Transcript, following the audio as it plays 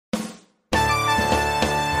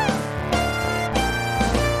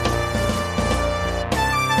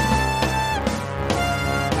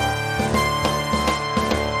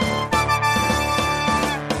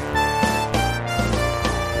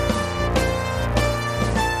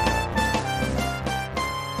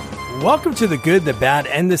Welcome to the Good, the Bad,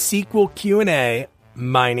 and the Sequel Q&A.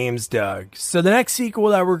 My name's Doug. So the next sequel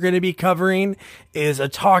that we're going to be covering is A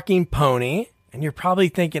Talking Pony. And you're probably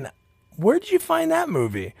thinking, where did you find that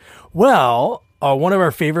movie? Well, one of our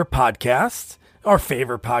favorite podcasts,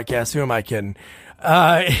 who am I kidding,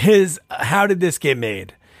 is How Did This Get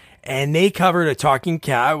Made? And they covered A Talking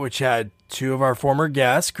Cat, which had two of our former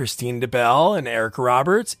guests, Christine DeBelle and Erica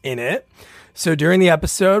Roberts, in it. So during the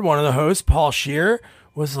episode, one of the hosts, Paul Scheer,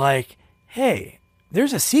 was like, hey,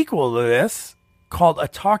 there's a sequel to this called A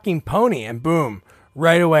Talking Pony. And boom,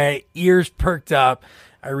 right away, ears perked up.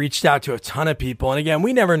 I reached out to a ton of people. And again,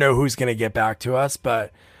 we never know who's going to get back to us,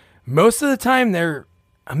 but most of the time they're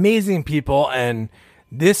amazing people. And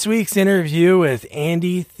this week's interview with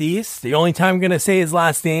Andy Theiss, the only time I'm going to say his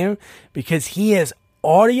last name because he is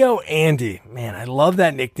Audio Andy. Man, I love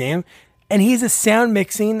that nickname. And he's a sound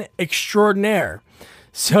mixing extraordinaire.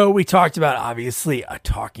 So we talked about, obviously, A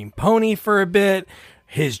Talking Pony for a bit,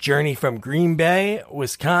 his journey from Green Bay,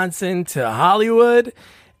 Wisconsin to Hollywood,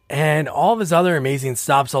 and all of his other amazing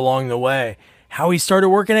stops along the way. How he started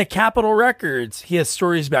working at Capitol Records. He has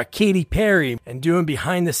stories about Katy Perry and doing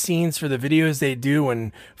behind the scenes for the videos they do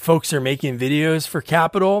when folks are making videos for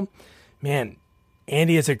Capitol. Man,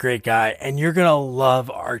 Andy is a great guy, and you're going to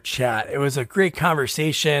love our chat. It was a great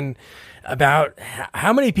conversation about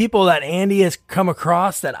how many people that Andy has come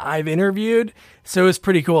across that I've interviewed. So it's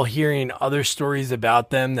pretty cool hearing other stories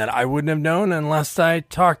about them that I wouldn't have known unless I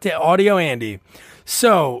talked to Audio Andy.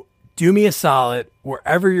 So do me a solid,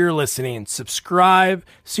 wherever you're listening, subscribe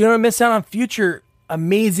so you don't miss out on future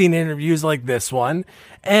amazing interviews like this one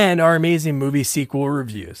and our amazing movie sequel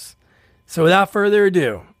reviews. So without further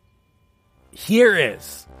ado, here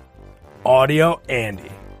is Audio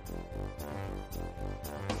Andy.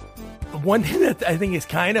 One thing that I think is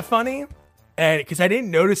kind of funny, and because I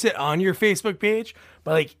didn't notice it on your Facebook page,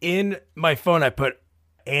 but like in my phone, I put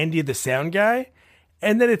Andy the sound guy,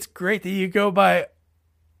 and then it's great that you go by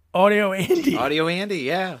Audio Andy. Audio Andy,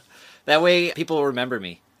 yeah. That way people will remember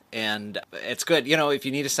me, and it's good. You know, if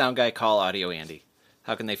you need a sound guy, call Audio Andy.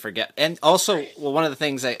 How can they forget? And also, well, one of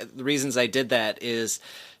the reasons I did that is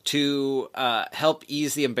to help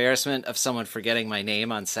ease the embarrassment of someone forgetting my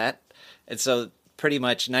name on set, and so pretty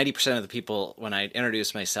much 90% of the people, when I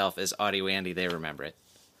introduce myself as Audio Andy, they remember it.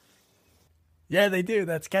 Yeah, they do.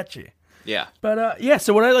 That's catchy. Yeah. But yeah,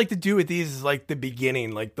 so what I like to do with these is like the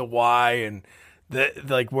beginning, like the why and the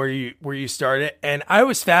like where you started. And I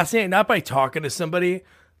was fascinated not by talking to somebody,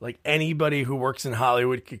 like anybody who works in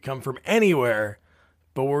Hollywood could come from anywhere,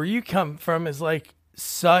 but where you come from is like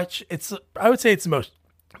I would say it's the most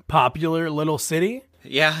popular little city.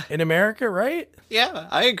 Yeah. In America, right? Yeah,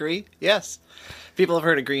 I agree. Yes. People have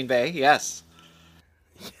heard of Green Bay, yes.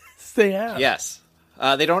 Yes, they have. Yes.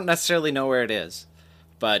 They don't necessarily know where it is.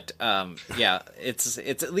 But, yeah, it's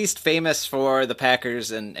at least famous for the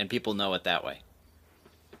Packers, and people know it that way.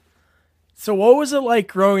 So what was it like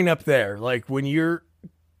growing up there? Like, when you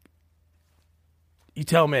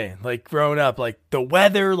tell me, like, growing up, like, the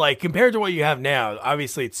weather, like, compared to what you have now,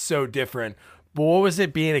 obviously it's so different. But what was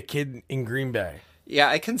it being a kid in Green Bay? Yeah,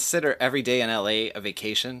 I consider every day in LA a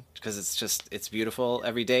vacation because it's beautiful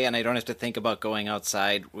every day, and I don't have to think about going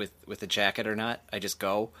outside with a jacket or not. I just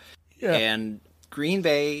go. Yeah. And Green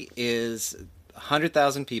Bay is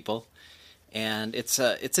 100,000 people, and it's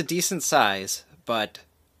a decent size, but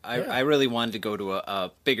I really wanted to go to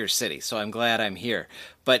a bigger city, so I'm glad I'm here.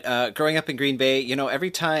 But growing up in Green Bay, you know,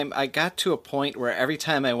 every time I got to a point where every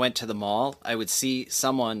time I went to the mall, I would see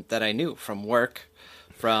someone that I knew from work,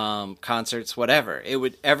 from concerts, whatever. It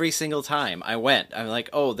would, every single time I went, I'm like,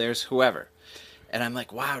 oh, there's whoever. And I'm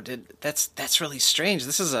like, wow, that's really strange.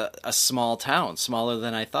 This is a small town, smaller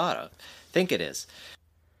than I think it is.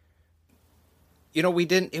 You know,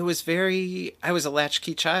 I was a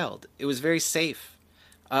latchkey child. It was very safe.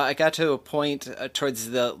 I got to a point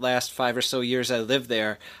towards the last 5 or so years I lived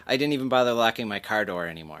there, I didn't even bother locking my car door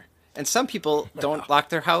anymore. And some people don't lock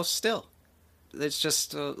their house still. It's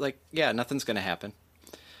just like, yeah, nothing's going to happen.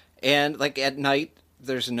 And like at night,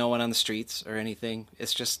 there's no one on the streets or anything.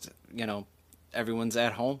 It's just, you know, everyone's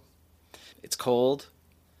at home. It's cold.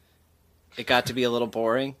 It got to be a little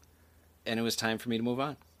boring, and it was time for me to move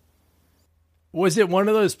on. Was it one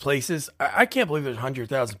of those places? I can't believe there's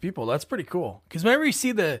 100,000 people. That's pretty cool. Because whenever you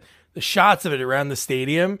see the shots of it around the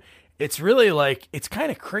stadium, it's really like, it's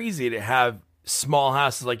kind of crazy to have small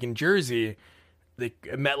houses like in Jersey, the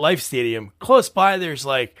MetLife Stadium. Close by,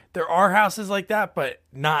 there are houses like that, but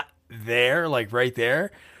not there, like right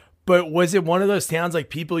there. But was it one of those towns like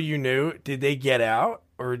people you knew, did they get out?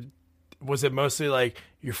 Or Was it mostly like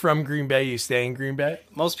you're from Green Bay, you stay in Green Bay?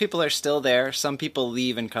 Most people are still there. Some people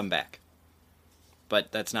leave and come back.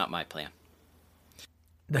 But that's not my plan.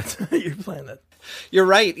 That's not your plan. That You're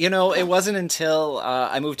right. It wasn't until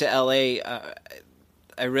I moved to LA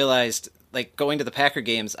I realized, like, going to the Packer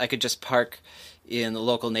games, I could just park in the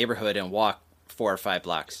local neighborhood and walk 4 or 5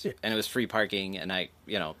 blocks. And it was free parking, and it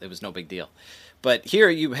was no big deal. But here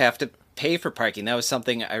you have to pay for parking. That was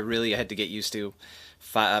something I really had to get used to.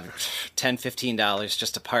 $10, $15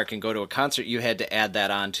 just to park and go to a concert. You had to add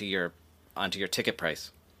that onto your ticket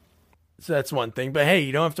price. So that's one thing. But hey,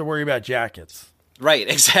 you don't have to worry about jackets. Right,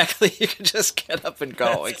 exactly. You can just get up and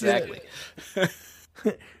go. That's exactly.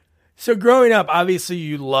 So growing up, obviously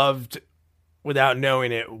you loved, without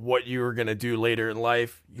knowing it, what you were going to do later in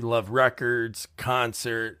life. You loved records,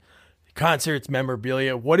 concerts,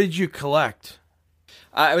 memorabilia. What did you collect?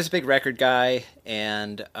 I was a big record guy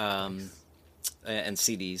and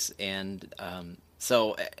CDs, and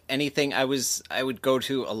so anything. I would go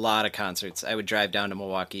to a lot of concerts. I would drive down to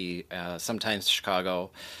Milwaukee, sometimes Chicago,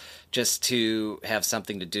 just to have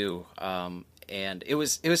something to do. And it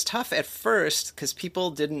was tough at first because people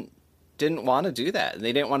didn't want to do that.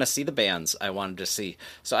 They didn't want to see the bands I wanted to see.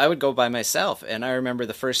 So I would go by myself. And I remember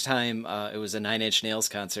the first time it was a Nine Inch Nails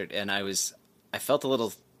concert, and I felt a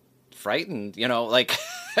little frightened, like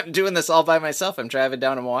I'm doing this all by myself. I'm driving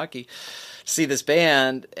down to Milwaukee to see this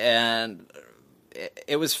band, and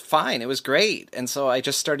it was fine. It was great. And so I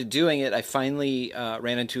just started doing it. I finally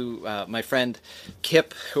ran into my friend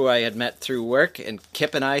Kip, who I had met through work, and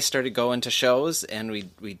Kip and I started going to shows, and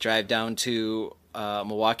we drive down to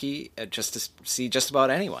Milwaukee just to see just about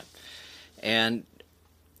anyone. And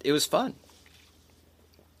it was fun.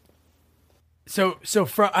 So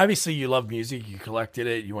obviously you love music, you collected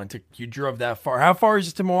it, you drove that far. How far is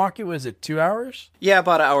it to Milwaukee? Was it 2 hours? Yeah,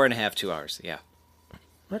 about an hour and a half, 2 hours. Yeah.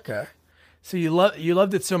 Okay. So you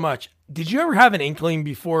loved it so much. Did you ever have an inkling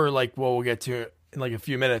before, like, well, we'll get to it in like a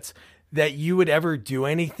few minutes, that you would ever do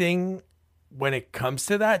anything when it comes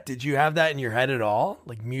to that? Did you have that in your head at all?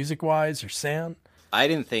 Like music wise or sound? I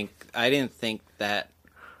didn't think that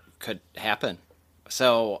could happen.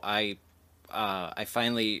 So I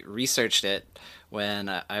finally researched it when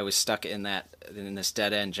I was stuck in this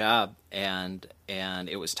dead end job, and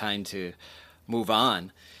it was time to move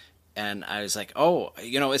on. And I was like, oh,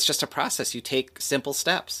 it's just a process. You take simple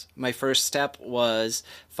steps. My first step was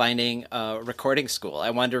finding a recording school. I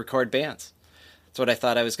wanted to record bands. That's what I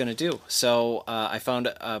thought I was going to do. So I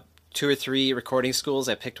found 2 or 3 recording schools.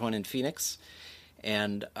 I picked one in Phoenix,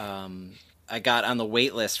 and I got on the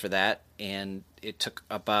wait list for that, and it took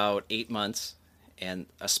about 8 months, and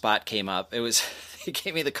a spot came up. They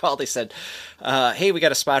gave me the call. They said, hey, we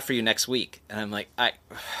got a spot for you next week. And I'm like,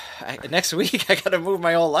 next week? I got to move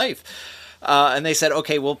my whole life. And they said,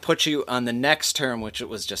 okay, we'll put you on the next term, which it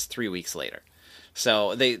was just 3 weeks later.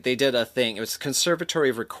 So they did a thing. It was Conservatory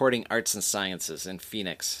of Recording Arts and Sciences in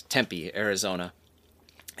Phoenix, Tempe, Arizona.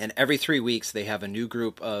 And every 3 weeks, they have a new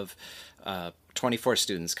group of 24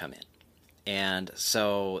 students come in. And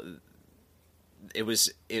so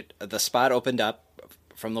the spot opened up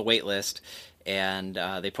from the wait list, and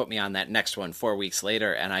they put me on that next one 4 weeks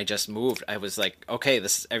later, and I just moved. I was like, okay,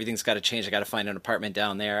 everything's got to change. I got to find an apartment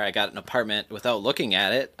down there. I got an apartment without looking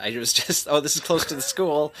at it. I was just, oh, this is close to the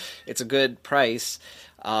school. It's a good price.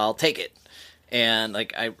 I'll take it. And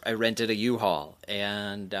like I rented a U-Haul,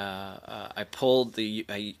 and I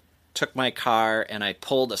took my car and I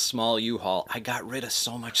pulled a small U-Haul. I got rid of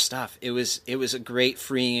so much stuff. It was a great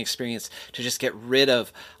freeing experience to just get rid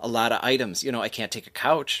of a lot of items. I can't take a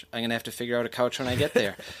couch. I'm going to have to figure out a couch when I get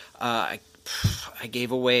there. I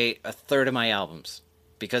gave away a third of my albums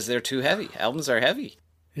because they're too heavy. Albums are heavy.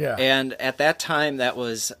 Yeah. And at that time, that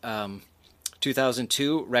was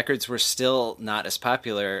 2002, records were still not as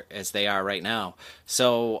popular as they are right now.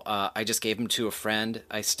 So I just gave them to a friend.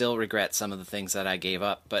 I still regret some of the things that I gave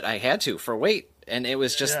up, but I had to for weight. And it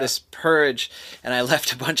was just this purge, and I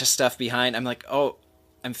left a bunch of stuff behind. I'm like, oh,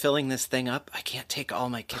 I'm filling this thing up. I can't take all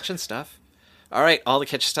my kitchen stuff. All right, all the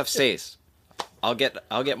kitchen stuff stays. I'll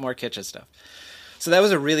get more kitchen stuff. So that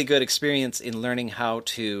was a really good experience in learning how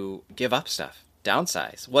to give up stuff,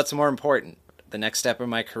 downsize. What's more important? The next step in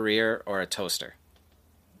my career or a toaster?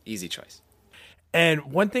 Easy choice. And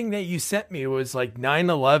one thing that you sent me was like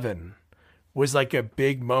 9/11 was like a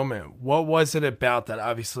big moment. What was it about that?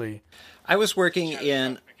 Obviously, I was working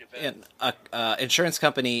in an insurance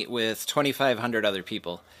company with 2,500 other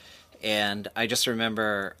people, and I just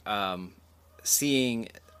remember seeing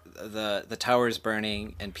the towers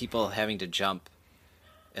burning and people having to jump,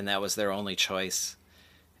 and that was their only choice.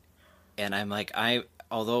 And I'm like,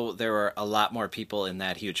 although there were a lot more people in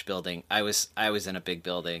that huge building, I was in a big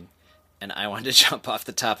building, and I wanted to jump off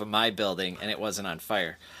the top of my building, and it wasn't on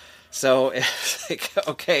fire. So it's like,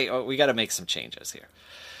 okay, we got to make some changes here,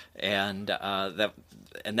 and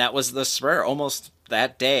that was the spur almost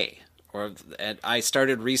that day. And I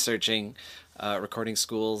started researching recording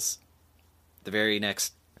schools the very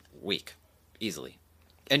next week, easily.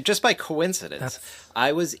 And just by coincidence,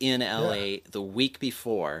 I was in LA the week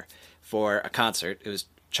before for a concert. It was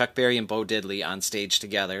Chuck Berry and Bo Diddley on stage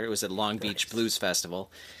together. It was at Long Beach Blues Festival.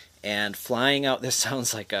 And flying out, this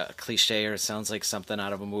sounds like a cliche or it sounds like something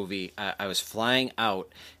out of a movie. I was flying out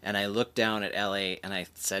and I looked down at LA and I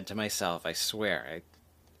said to myself, I swear,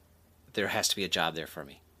 there has to be a job there for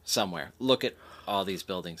me somewhere. Look at all these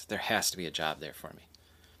buildings. There has to be a job there for me.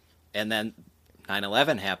 And then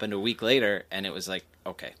 9/11 happened a week later and it was like,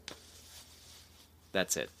 okay,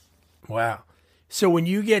 that's it. Wow. So when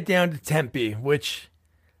you get down to Tempe, what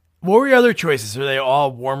were your other choices? Are they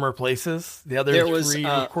all warmer places? The other three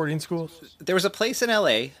recording schools? There was a place in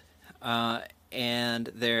LA,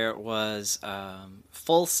 and there was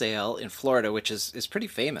Full Sail in Florida, which is pretty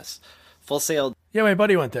famous. Full Sail. Yeah, my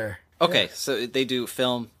buddy went there. Okay, yeah. So they do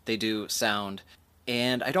film, they do sound.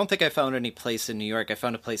 And I don't think I found any place in New York. I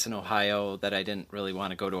found a place in Ohio that I didn't really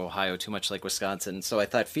want to go to Ohio too much like Wisconsin. So I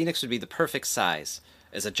thought Phoenix would be the perfect size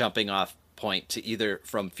as a jumping off point to either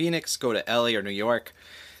from Phoenix go to LA or New York.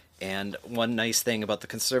 And one nice thing about the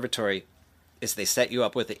conservatory is they set you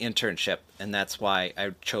up with an internship. And that's why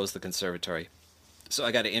I chose the conservatory. So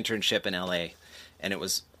I got an internship in LA and it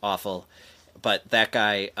was awful. But that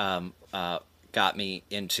guy got me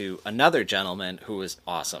into another gentleman who was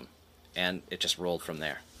awesome. And it just rolled from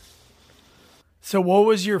there. So what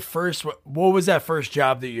was that first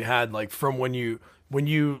job that you had, like from when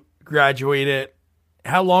you graduated?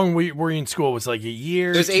 How long were you in school? Was it like a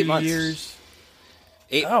year? It was 8 months. 2 years?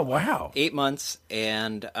 Oh, wow. 8 months.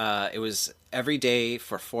 And it was every day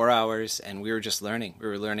for 4 hours. And we were just learning. We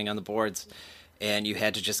were learning on the boards. And you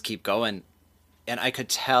had to just keep going. And I could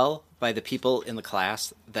tell by the people in the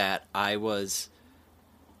class that I was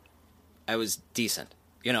decent.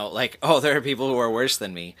 You know, like, oh, there are people who are worse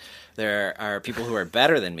than me. There are people who are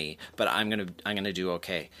better than me, but I'm gonna do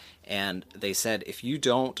okay. And they said, if you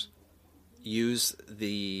don't use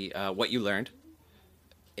the what you learned,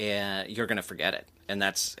 you're gonna forget it. And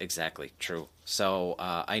that's exactly true. So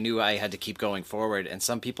I knew I had to keep going forward, and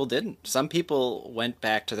some people didn't. Some people went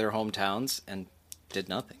back to their hometowns and did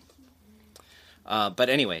nothing. But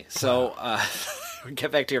anyway, so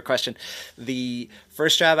get back to your question. The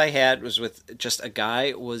first job I had was with just a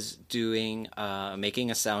guy was doing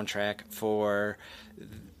making a soundtrack for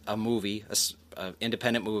a movie, a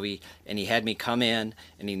independent movie, and he had me come in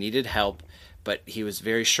and he needed help, but he was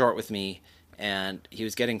very short with me and he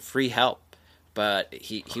was getting free help, but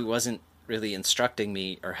he wasn't really instructing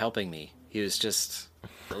me or helping me. He was just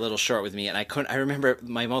a little short with me, and I remember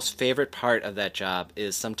my most favorite part of that job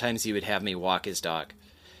is sometimes he would have me walk his dog.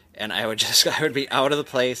 And I would be out of the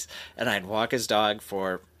place, and I'd walk his dog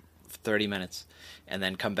for 30 minutes, and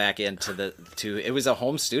then come back into it was a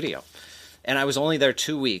home studio, and I was only there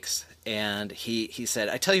 2 weeks. And he said,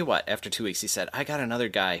 I tell you what, after 2 weeks, he said, I got another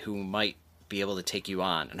guy who might be able to take you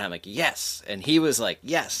on. And I'm like, yes. And he was like,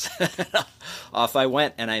 yes. Off I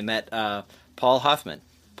went, and I met Paul Hoffman.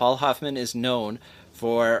 Paul Hoffman is known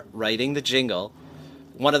for writing the jingle,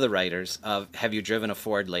 one of the writers of Have You Driven a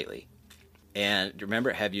Ford Lately? And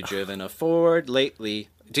remember, have you driven a Ford lately?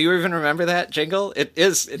 Do you even remember that jingle?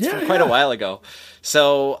 It's from quite a while ago.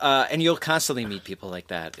 So, and you'll constantly meet people like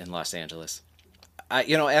that in Los Angeles.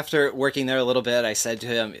 After working there a little bit, I said to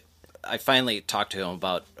him, I finally talked to him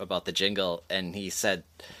about the jingle, and he said,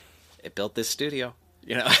 it built this studio.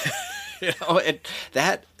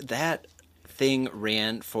 That thing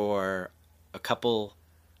ran for a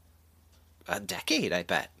decade, I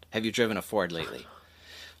bet. Have you driven a Ford lately?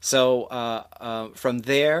 So from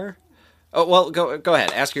there, go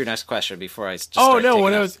ahead. Ask your next question before I just start no.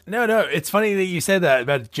 It's funny that you said that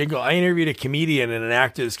about the jingle. I interviewed a comedian and an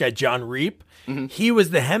actor, this guy John Reap. Mm-hmm. He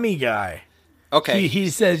was the Hemi guy. Okay. He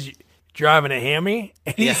says driving a Hemi,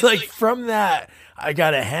 and he's like, from that, I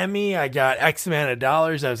got a Hemi. I got X amount of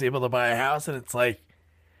dollars. I was able to buy a house, and it's like,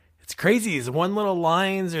 it's crazy. These one little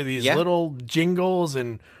lines or these little jingles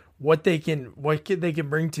and what they can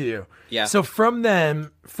bring to you. Yeah. So from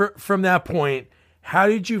that point, how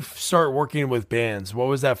did you start working with bands? What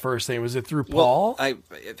was that first thing? Was it through Paul? Well,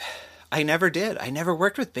 I never did. I never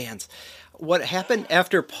worked with bands. What happened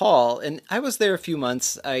after Paul, and I was there a few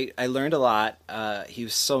months, I learned a lot. He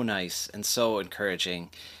was so nice and so encouraging,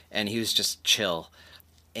 and he was just chill.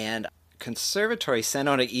 And conservatory sent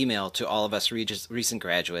out an email to all of us recent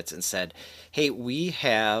graduates and said, hey, we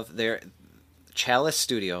have Chalice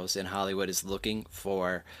Studios in Hollywood is looking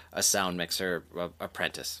for a sound mixer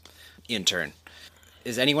apprentice, intern.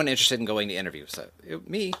 Is anyone interested in going to interview? So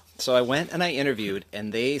me. So I went and I interviewed,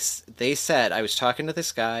 and they said, I was talking to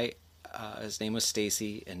this guy, his name was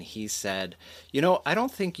Stacy, and he said, I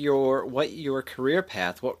don't think your career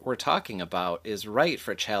path, what we're talking about, is right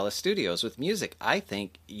for Chalice Studios with music. I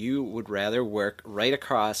think you would rather work right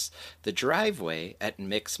across the driveway at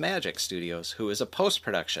Mix Magic Studios, who is a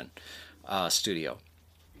post-production studio.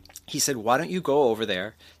 He said, why don't you go over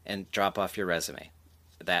there and drop off your resume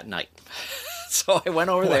that night? So I went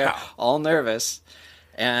over there all nervous,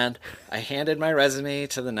 and I handed my resume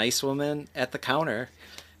to the nice woman at the counter,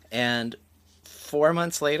 and 4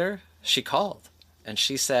 months later, she called, and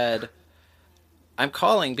she said, I'm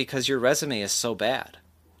calling because your resume is so bad.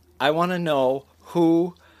 I want to know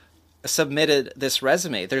who submitted this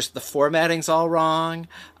resume. The formatting's all wrong.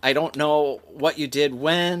 I don't know what you did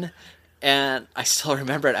when. And I still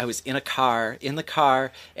remember it. I was in the car,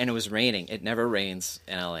 and it was raining. It never rains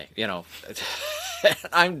in LA,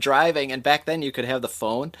 I'm driving, and back then you could have the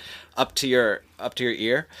phone up to your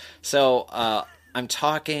ear. So I'm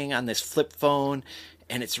talking on this flip phone,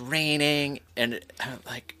 and it's raining, and I'm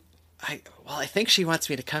like, I think she wants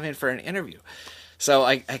me to come in for an interview. So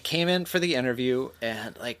I came in for the interview,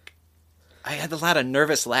 and I had a lot of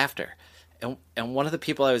nervous laughter, and one of the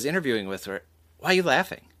people I was interviewing with were, why are you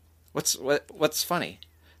laughing? What's funny?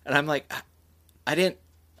 And I'm like, I didn't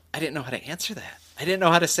know how to answer that. I didn't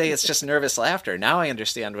know how to say it's just nervous laughter. Now I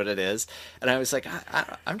understand what it is. And I was like,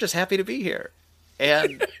 I'm just happy to be here.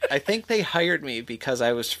 And I think they hired me because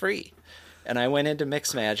I was free. And I went into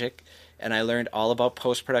Mix Magic, and I learned all about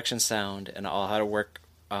post-production sound and all how to work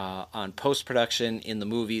on post-production in the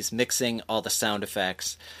movies, mixing all the sound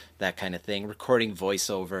effects, that kind of thing, recording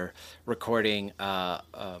voiceover, recording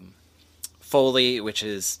Foley, which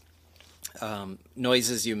is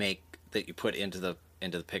noises you make that you put into the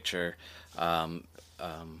picture,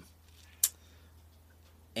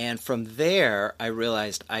 and from there I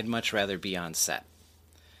realized I'd much rather be on set,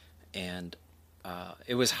 and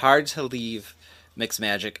it was hard to leave Mix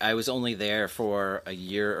Magic. I was only there for a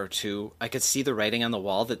year or two. I could see the writing on the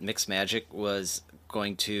wall that Mix Magic was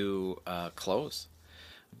going to close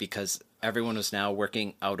because everyone was now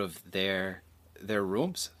working out of their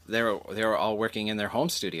rooms. They were all working in their home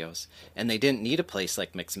studios, and they didn't need a place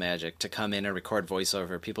like Mix Magic to come in and record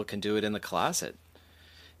voiceover. People can do it in the closet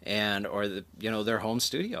or their home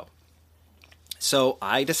studio. So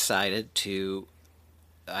I decided to.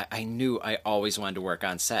 I knew I always wanted to work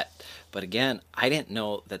on set, but again, I didn't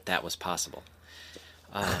know that was possible.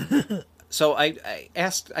 So I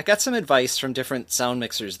got some advice from different sound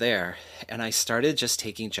mixers there, and I started just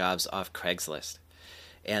taking jobs off Craigslist.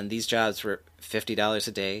 And these jobs were $50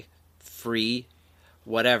 a day, free,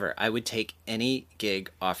 whatever. I would take any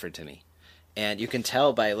gig offered to me. And you can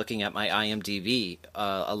tell by looking at my IMDb,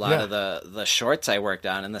 a lot of the shorts I worked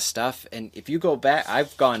on and the stuff. And if you go back,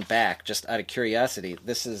 I've gone back just out of curiosity.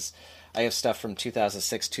 I have stuff from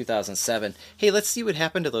 2006, 2007. Hey, let's see what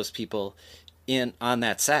happened to those people on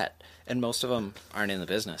that set. And most of them aren't in the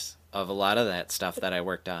business of a lot of that stuff that I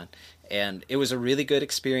worked on. And it was a really good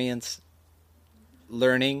experience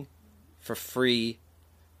learning for free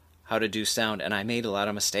how to do sound, and I made a lot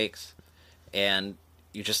of mistakes, and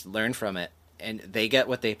you just learn from it, and they get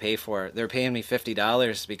what they pay for. They're paying me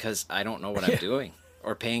 $50 because I don't know what I'm doing,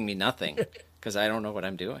 or paying me nothing because I don't know what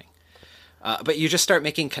I'm doing. But you just start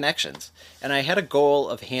making connections, and I had a goal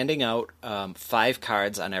of handing out 5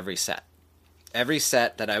 cards on every set. Every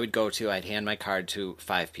set that I would go to, I'd hand my card to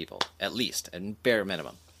 5 people, at least, and bare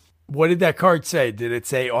minimum. What did that card say? Did it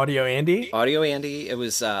say Audio Andy? Audio Andy. It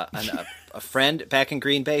was a friend back in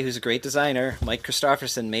Green Bay who's a great designer, Mike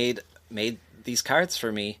Christopherson, made these cards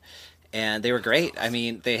for me, and they were great. I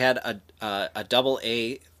mean, they had a double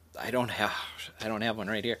A. I don't have one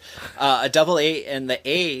right here. A double A, and the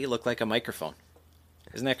A looked like a microphone.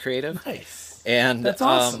 Isn't that creative? Nice. And that's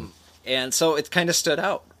awesome. And so it kind of stood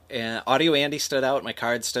out. And Audio Andy stood out. My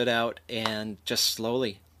card stood out, and just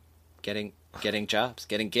slowly getting jobs,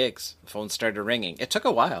 getting gigs. The phone started ringing. It took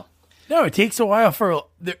a while. No, it takes a while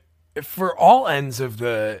for all ends of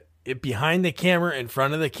behind the camera, in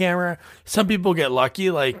front of the camera. Some people get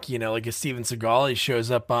lucky, like a Steven Seagal. He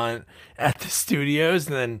shows up at the studios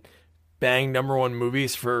and then bang #1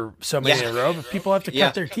 movies for so many in a row. But people have to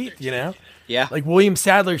cut their teeth, Yeah. Like William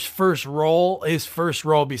Sadler's first role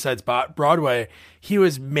besides Broadway, he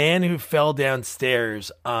was Man Who Fell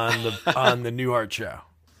Downstairs on the Newhart Show.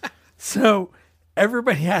 So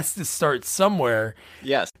everybody has to start somewhere.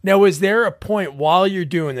 Yes. Now, is there a point while you're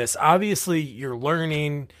doing this? Obviously, you're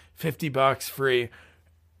learning, $50 free.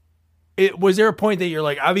 Was there a point that you're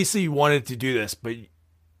like, obviously you wanted to do this, but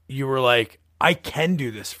you were like, I can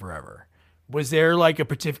do this forever? Was there like a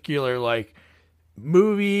particular like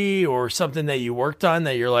movie or something that you worked on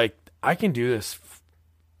that you're like, I can do this?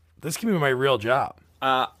 This can be my real job.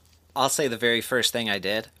 I'll say the very first thing I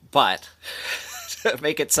did, but to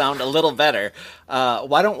make it sound a little better,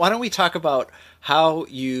 why don't we talk about how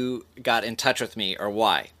you got in touch with me, or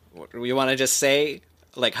why? You want to just say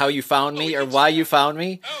like how you found me or why you found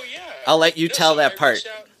me? Oh yeah. I'll let you tell that part.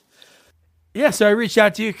 Yeah, so I reached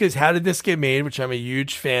out to you because How Did This Get Made, which I'm a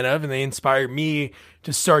huge fan of, and they inspired me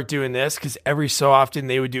to start doing this because every so often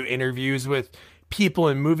they would do interviews with people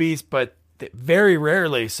in movies, but very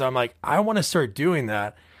rarely. So I'm like, I want to start doing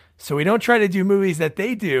that. So we don't try to do movies that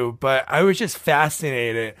they do, but I was just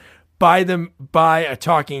fascinated by a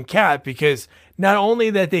talking cat because not only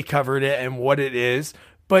that they covered it and what it is,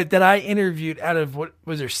 but that I interviewed out of, what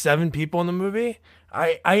was there, 7 people in the movie?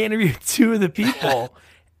 I interviewed 2 of the people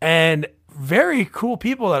and very cool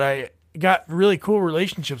people that I got really cool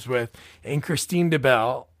relationships with, and Christine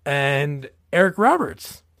DeBelle and Eric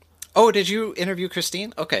Roberts. Oh, did you interview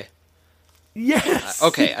Christine? Okay. Yes.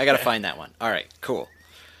 Okay, I got to find that one. All right, cool.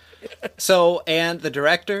 So, and the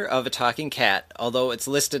director of A Talking Cat, although it's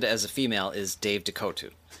listed as a female, is Dave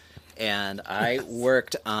DeCoteau. And I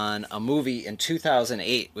worked on a movie in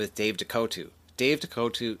 2008 with Dave DeCoteau. Dave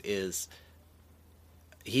DeCoteau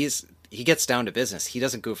he gets down to business. He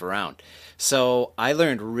doesn't goof around. So I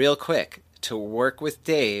learned real quick to work with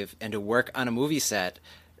Dave and to work on a movie set.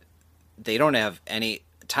 They don't have any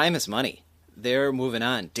time is money. They're moving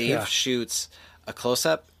on. Dave shoots a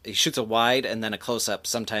close-up. He shoots a wide and then a close-up,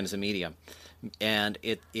 sometimes a medium. And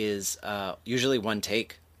it is usually one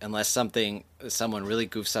take unless someone really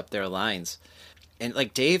goofs up their lines. And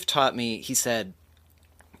like Dave taught me, he said,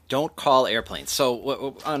 don't call airplanes.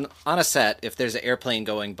 So on a set, if there's an airplane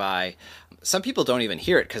going by, some people don't even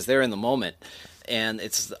hear it because they're in the moment. And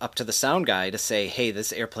it's up to the sound guy to say, hey,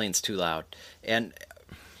 this airplane's too loud. And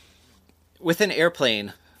with an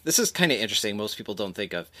airplane, this is kind of interesting. Most people don't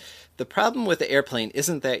think of. The problem with the airplane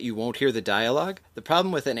isn't that you won't hear the dialogue. The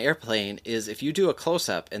problem with an airplane is if you do a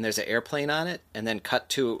close-up and there's an airplane on it and then cut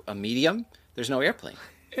to a medium, there's no airplane.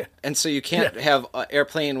 And so you can't have an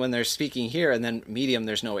airplane when they're speaking here and then medium,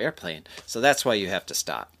 there's no airplane. So that's why you have to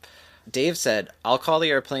stop. Dave said, I'll call the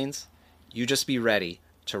airplanes. You just be ready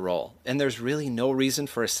to roll. And there's really no reason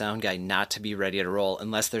for a sound guy not to be ready to roll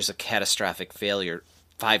unless there's a catastrophic failure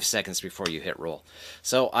 5 seconds before you hit roll.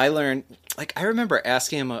 So I learned, like, I remember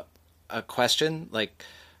asking him a question, like,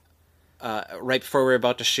 right before we were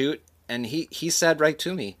about to shoot. And he said right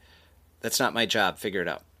to me, that's not my job. Figure it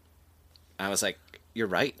out. I was like, you're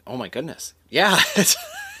right. Oh my goodness. Yeah.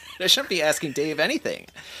 I shouldn't be asking Dave anything.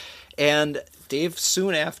 And Dave,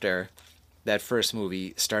 soon after that first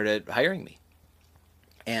movie, started hiring me.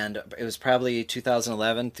 And it was probably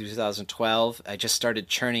 2011, 2012. I just started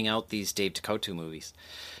churning out these Dave DeCoteau movies.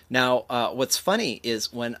 Now, what's funny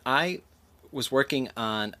is when I was working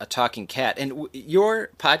on A Talking Cat, and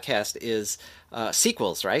your podcast is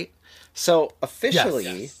sequels, right? So officially...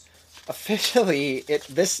 Yes. Officially,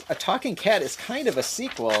 A Talking Cat is kind of a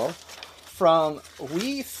sequel from,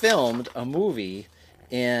 we filmed a movie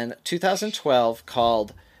in 2012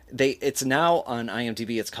 called, it's now on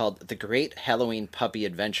IMDb, it's called The Great Halloween Puppy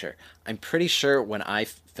Adventure. I'm pretty sure when I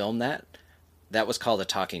filmed that was called A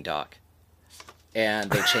Talking Dog. And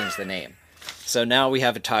they changed the name. So now we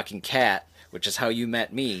have A Talking Cat, which is how you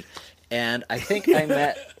met me. And I think I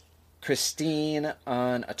met Christine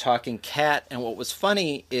on A Talking Cat, and what was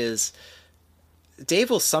funny is Dave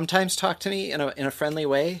will sometimes talk to me in a friendly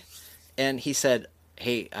way, and he said,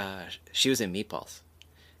 hey, she was in Meatballs.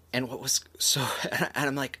 And what was so, and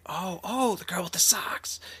I'm like, oh, the girl with the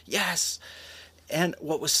socks, yes. And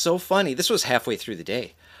what was so funny, this was halfway through the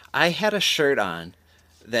day, I had a shirt on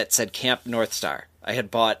that said Camp North Star. I had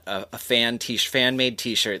bought a fan-made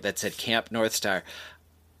t-shirt that said Camp North Star,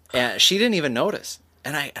 and she didn't even notice.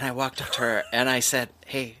 And I walked up to her and I said,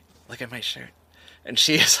 hey, look at my shirt. And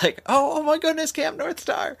she is like, oh my goodness, Camp North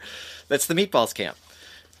Star. That's the Meatballs camp.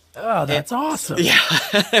 Oh, that's awesome. Yeah.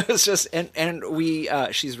 It was just, and we,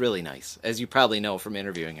 she's really nice, as you probably know from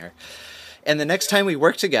interviewing her. And the next time we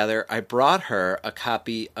worked together, I brought her a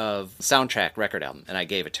copy of Soundtrack record album and I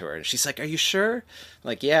gave it to her. And she's like, are you sure? I'm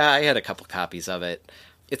like, yeah, I had a couple copies of it.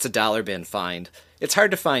 It's a dollar bin find. It's hard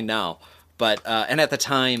to find now. But, and at the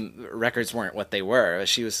time, records weren't what they were.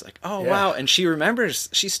 She was like, oh, wow. And she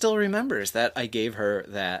still remembers that I gave her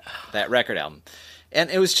that record album. And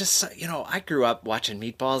it was just, I grew up watching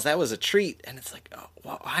Meatballs. That was a treat. And it's like, oh,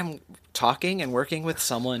 well, I'm talking and working with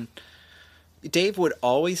someone. Dave would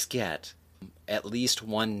always get at least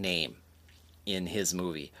one name in his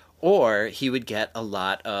movie. Or he would get a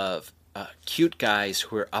lot of cute guys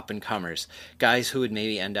who are up-and-comers. Guys who would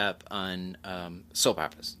maybe end up on soap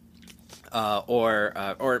operas.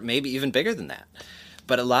 Or maybe even bigger than that.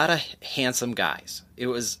 But a lot of handsome guys.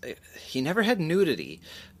 He never had nudity.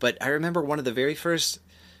 But I remember one of the very first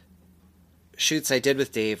shoots I did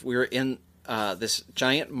with Dave, we were in this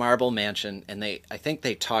giant marble mansion, and I think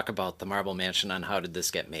they talk about the marble mansion on How Did This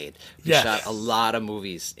Get Made. We shot a lot of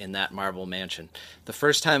movies in that marble mansion. The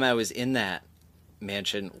first time I was in that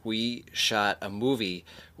mansion, we shot a movie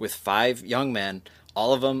with 5 young men.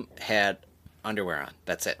 All of them had underwear on.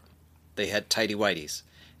 That's it. They had tighty whities.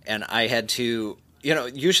 And I had to,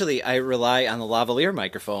 usually I rely on the lavalier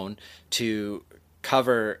microphone to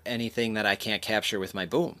cover anything that I can't capture with my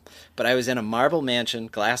boom. But I was in a marble mansion,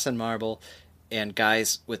 glass and marble, and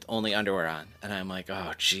guys with only underwear on. And I'm like,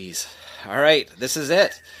 oh, geez. All right, this is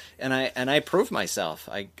it. And I proved myself.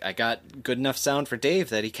 I got good enough sound for Dave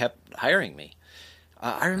that he kept hiring me.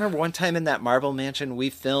 I remember one time in that marble mansion,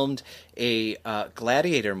 we filmed a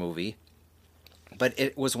Gladiator movie, but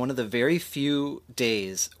it was one of the very few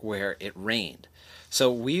days where it rained. So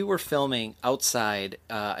we were filming outside.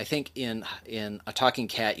 I think in A Talking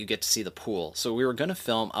Cat, you get to see the pool. So we were going to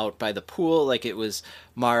film out by the pool like it was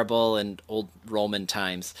marble and old Roman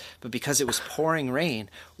times. But because it was pouring rain,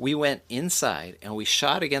 we went inside and we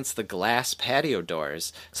shot against the glass patio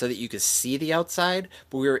doors so that you could see the outside,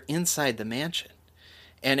 but we were inside the mansion.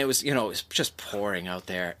 And it was, it was just pouring out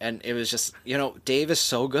there. And it was just, Dave is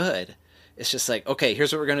so good. It's just like, okay,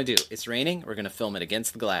 here's what we're going to do. It's raining. We're going to film it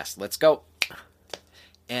against the glass. Let's go.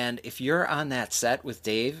 And if you're on that set with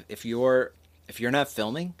Dave, if you're not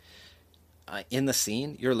filming in the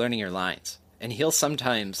scene, you're learning your lines. And he'll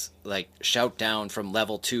sometimes shout down from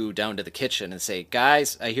level 2 down to the kitchen and say,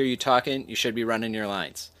 "Guys, I hear you talking. You should be running your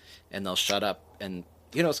lines." And they'll shut up. And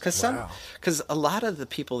it's because a lot of the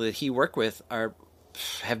people that he worked with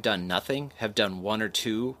have done nothing, have done 1 or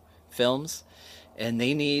 2 films, and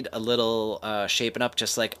they need a little shaping up,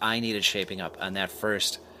 just like I needed shaping up on that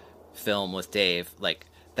first film with Dave.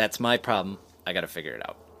 That's my problem. I got to figure it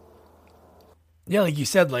out. Yeah, like you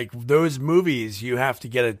said, those movies, you have to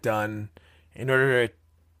get it done in order to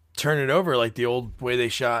turn it over like the old way they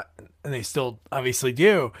shot, and they still obviously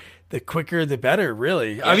do. The quicker, the better,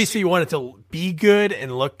 really. Yes. Obviously, you want it to be good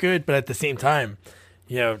and look good, but at the same time,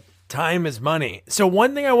 time is money. So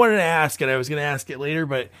one thing I wanted to ask, and I was going to ask it later,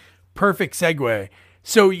 but perfect segue.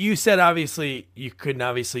 So you said, obviously, you couldn't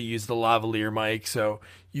obviously use the lavalier mic, so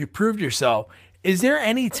you proved yourself. Is there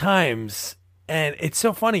any times, and it's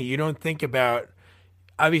so funny, you don't think about,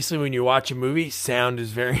 obviously when you watch a movie, sound is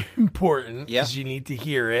very important because you need to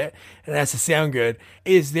hear it and it has to sound good.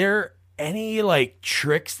 Is there any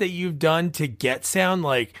tricks that you've done to get sound,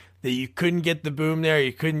 that you couldn't get the boom there,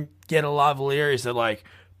 you couldn't get a lavalier? Is it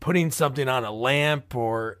putting something on a lamp,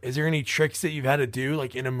 or is there any tricks that you've had to do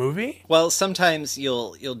in a movie? Well, sometimes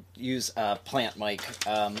you'll use a plant mic.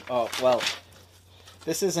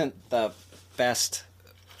 This isn't the best.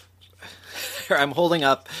 I'm holding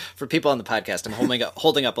up, for people on the podcast, I'm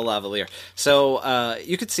holding up a lavalier. So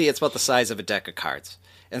you could see it's about the size of a deck of cards.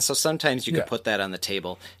 And so sometimes you could put that on the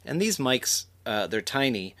table. And these mics, they're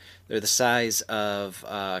tiny. They're the size of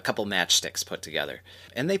a couple matchsticks put together.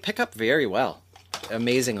 And they pick up very well,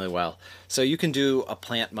 amazingly well. So you can do a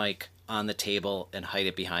plant mic on the table and hide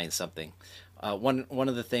it behind something. One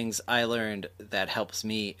of the things I learned that helps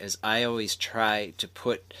me is I always try to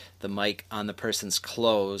put the mic on the person's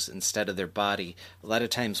clothes instead of their body. A lot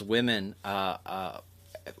of times women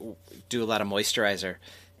do a lot of moisturizer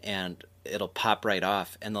and it'll pop right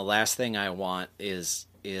off. And the last thing I want is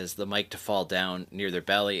the mic to fall down near their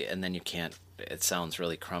belly, and then it sounds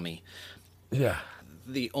really crummy. Yeah.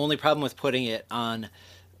 The only problem with putting it on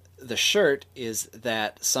the shirt is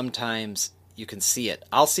that sometimes you can see it.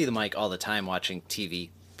 I'll see the mic all the time watching TV.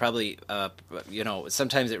 Probably,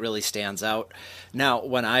 sometimes it really stands out. Now,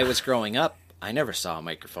 when I was growing up, I never saw a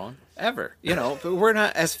microphone, ever. But we're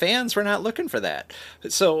not, as fans, we're not looking for that.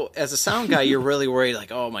 So, as a sound guy, you're really worried,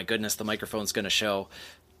 oh my goodness, the microphone's going to show.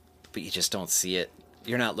 But you just don't see it.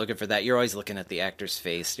 You're not looking for that. You're always looking at the actor's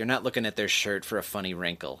face. You're not looking at their shirt for a funny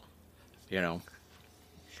wrinkle,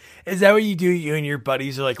 Is that what you do? You and your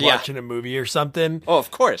buddies are watching a movie or something? Oh,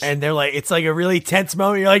 of course. And they're it's a really tense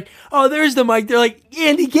moment. You're like, oh, there's the mic. They're like,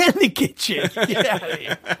 Andy, get in the kitchen. Get out of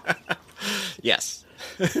here. Yes.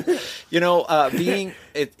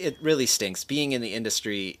 It really stinks. Being in the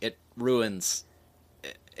industry, it ruins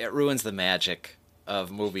the magic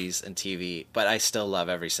of movies and TV, but I still love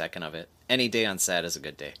every second of it. Any day on set is a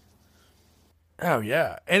good day. Oh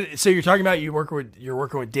yeah. And so you're talking about you're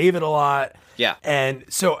working with David a lot. Yeah. And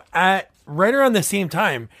so at right around the same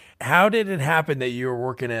time, how did it happen that you were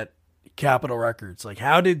working at Capitol Records? Like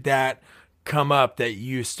how did that come up that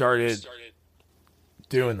you started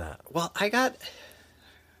doing that? Well,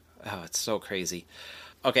 it's so crazy.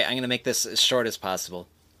 Okay, I'm going to make this as short as possible.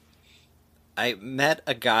 I met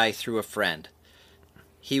a guy through a friend.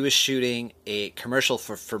 He was shooting a commercial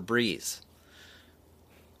for Febreze.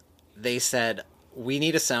 They said, "We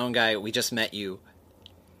need a sound guy. We just met you.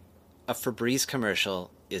 A Febreze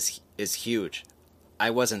commercial is huge."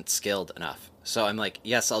 I wasn't skilled enough. So I'm like,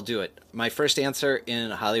 "Yes, I'll do it." My first answer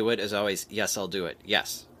in Hollywood is always, "Yes, I'll do it."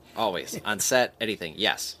 Yes, always. On set, anything,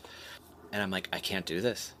 yes. And I'm like, I can't do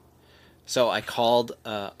this. So I called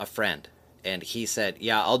a friend, and he said,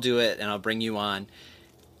 "Yeah, I'll do it, and I'll bring you on."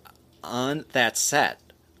 On that set,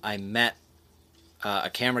 I met a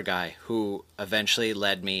camera guy who eventually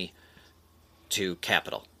led me to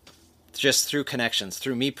Capitol. Just through connections,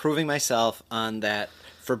 through me proving myself on that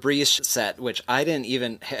Febreze set, which I didn't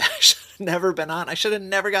even, I should have never been on. I should have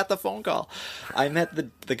never got the phone call. I met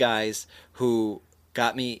the guys who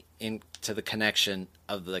got me into the connection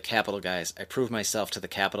of the Capitol guys. I proved myself to the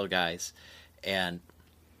Capitol guys, and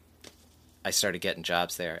I started getting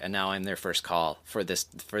jobs there. And now I'm their first call for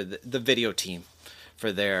the video team,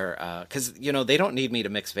 for their, because, they don't need me to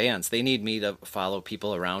mix vans. They need me to follow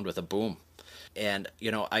people around with a boom. And,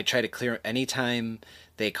 I try to clear, anytime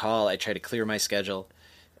they call, I try to clear my schedule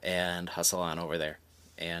and hustle on over there.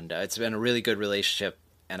 And it's been a really good relationship,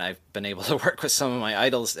 and I've been able to work with some of my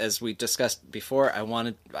idols. As we discussed before, I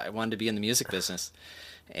wanted to be in the music business.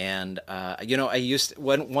 And,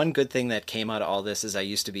 one good thing that came out of all this is I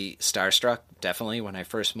used to be starstruck, definitely, when I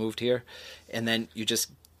first moved here. And then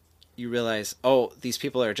you realize, oh, these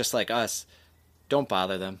people are just like us. Don't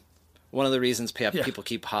bother them. One of the reasons people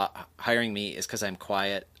keep hiring me is because I'm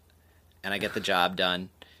quiet and I get the job done,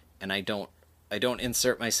 and I don't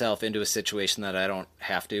insert myself into a situation that I don't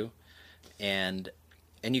have to. And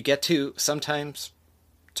you get to sometimes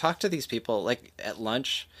talk to these people, like at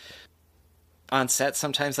lunch, on set.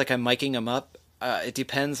 Sometimes, like, I'm miking them up. It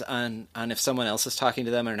depends on if someone else is talking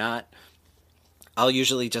to them or not. I'll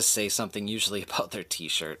usually just say something, usually about their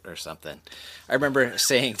T-shirt or something. I remember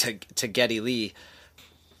saying to Geddy Lee,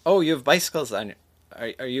 "Oh, you have bicycles on.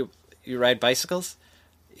 Are you ride bicycles?"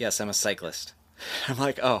 "Yes, I'm a cyclist." I'm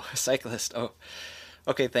like, "Oh, a cyclist. Oh,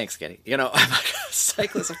 okay, thanks, Geddy." I'm like, "A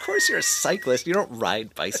cyclist? Of course you're a cyclist. You don't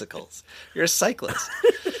ride bicycles. You're a cyclist."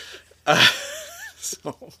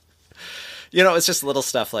 So, it's just little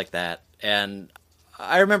stuff like that. And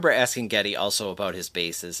I remember asking Geddy also about his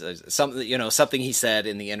basses. Something he said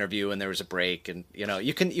in the interview, and there was a break. And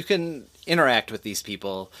you can interact with these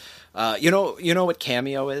people. You know what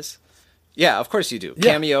Cameo is? Yeah, of course you do.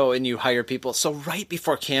 Yeah. Cameo, and you hire people. So right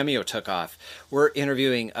before Cameo took off, we're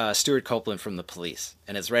interviewing Stuart Copeland from The Police,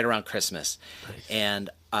 and it's right around Christmas. Nice. And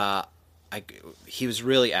he was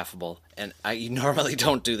really affable, and I normally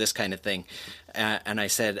don't do this kind of thing. And I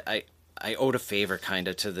said, I owed a favor kind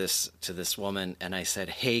of to this woman, and I said,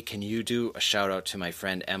 "Hey, can you do a shout out to my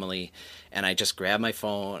friend Emily?" And I just grabbed my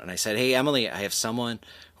phone and I said, "Hey, Emily, I have someone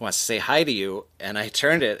who wants to say hi to you." And I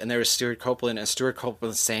turned it, and there was Stuart Copeland, and Stuart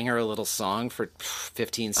Copeland sang her a little song for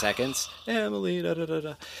 15 seconds. Emily, da da da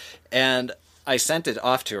da. And I sent it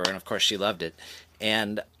off to her, and of course she loved it.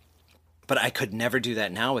 But I could never do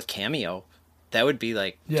that now with Cameo. That would be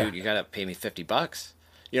like, dude, you gotta pay me $50.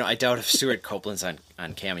 I doubt if Stuart Copeland's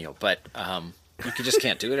on Cameo, but you just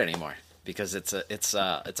can't do it anymore because it's a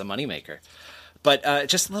moneymaker. But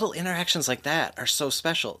just little interactions like that are so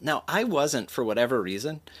special. Now, I wasn't, for whatever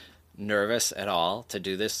reason, nervous at all to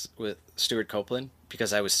do this with Stuart Copeland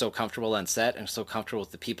because I was so comfortable on set and so comfortable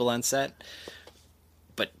with the people on set.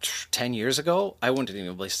 But 10 years ago, I wouldn't even be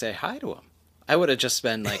able to say hi to him. I would have just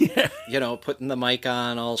been like, putting the mic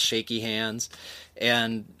on, all shaky hands.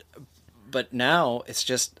 But now it's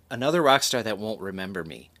just another rock star that won't remember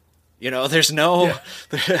me. There's no,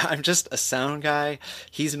 I'm just a sound guy.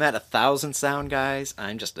 He's met 1,000 sound guys.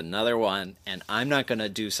 I'm just another one. And I'm not going to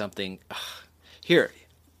do something. Here,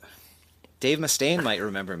 Dave Mustaine might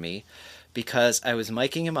remember me because I was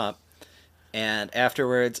miking him up. And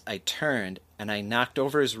afterwards I turned and I knocked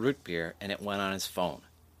over his root beer and it went on his phone.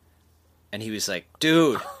 And he was like,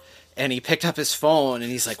 "Dude." And he picked up his phone and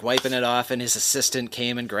he's like wiping it off, and his assistant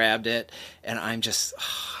came and grabbed it. And I'm just,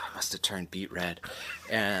 must have turned beet red.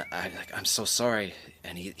 And I'm like, I'm so sorry.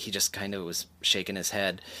 And he just kind of was shaking his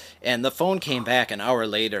head. And the phone came back an hour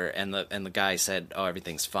later, and the guy said, oh,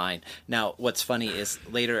 everything's fine. Now, what's funny is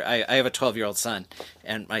later, I have a 12-year-old son,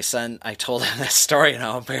 and my son, I told him that story and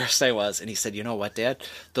how embarrassed I was. And he said, you know what, Dad?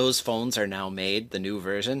 Those phones are now made, the new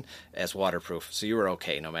version, as waterproof. So you were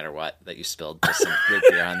okay no matter what, that you spilled just some root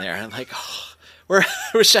beer on there. And I'm like, oh, I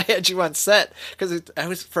wish I had you on set.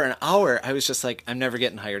 Because for an hour, I was just like, I'm never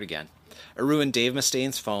getting hired again. I ruined Dave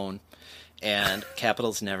Mustaine's phone, and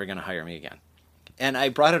Capitol's never going to hire me again. And I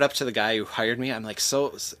brought it up to the guy who hired me. I'm like,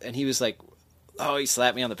 and he was like, oh, he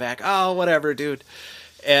slapped me on the back. Oh, whatever, dude.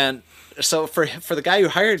 And so for the guy who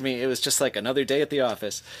hired me, it was just like another day at the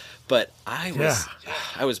office. But I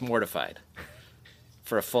was mortified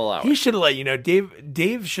for a full hour. He should have let you know.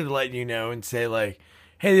 Dave should have let you know and say like,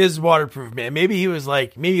 hey, this is waterproof, man. Maybe he was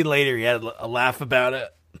like, maybe later he had a laugh about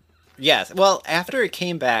it. Yes. Well, after it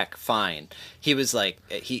came back fine, he was like,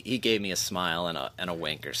 he gave me a smile and a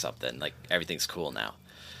wink or something. Like, everything's cool now.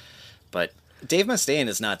 But Dave Mustaine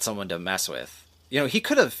is not someone to mess with. You know, he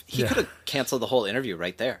could have canceled the whole interview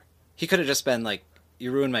right there. He could have just been like,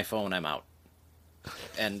 you ruined my phone, I'm out.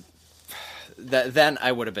 And then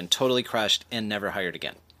I would have been totally crushed and never hired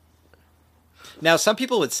again. Now, some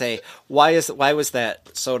people would say, why was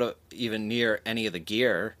that soda even near any of the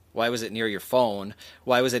gear? Why was it near your phone?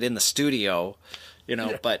 Why was it in the studio? You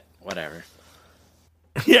know, but whatever.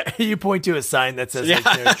 Yeah, you point to a sign that says like,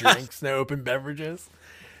 no drinks, no open beverages.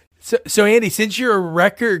 So Andy, since you're a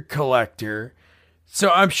record collector, so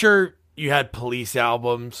I'm sure you had Police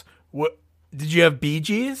albums. What did you have? Bee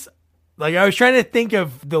Gees? Like, I was trying to think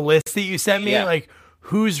of the list that you sent me. Yeah. Like,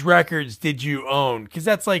 whose records did you own? Because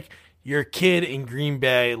that's like you're a kid in Green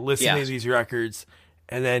Bay listening to these records,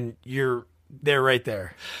 and then they're right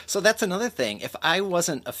there. So that's another thing. If I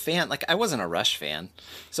wasn't a fan, like I wasn't a Rush fan,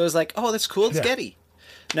 so I was like, oh, that's cool. It's Getty.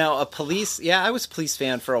 Now a Police, I was a Police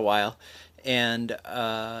fan for a while, and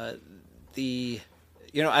I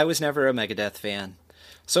was never a Megadeth fan.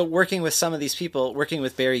 So working with some of these people, working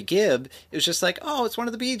with Barry Gibb, it was just like, oh, it's one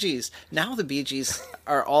of the Bee Gees. Now the Bee Gees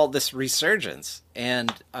are all this resurgence,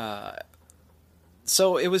 and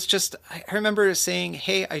so it was just, I remember saying,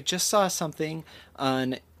 hey, I just saw something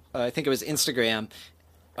on, I think it was Instagram,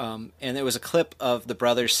 and it was a clip of the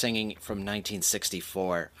brothers singing from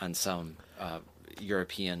 1964 on some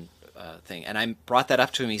European thing. And I brought that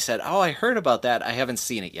up to him. He said, oh, I heard about that. I haven't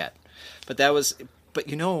seen it yet. But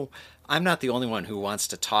I'm not the only one who wants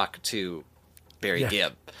to talk to Barry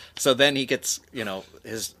Gibb. So then he gets,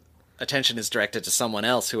 his attention is directed to someone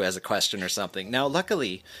else who has a question or something. Now,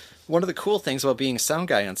 luckily, one of the cool things about being a sound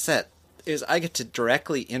guy on set is I get to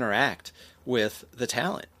directly interact with the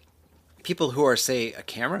talent. People who are, say, a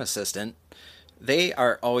camera assistant, they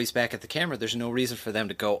are always back at the camera. There's no reason for them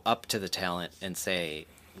to go up to the talent and say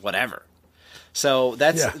whatever. So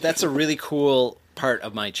that's a really cool part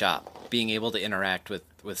of my job, being able to interact with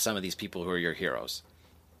some of these people who are your heroes.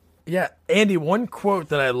 Yeah, Andy, one quote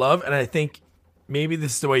that I love, and I think maybe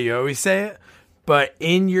this is the way you always say it, but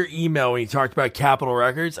in your email when you talked about Capitol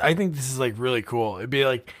Records, I think this is like really cool. It'd be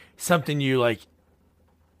like something you like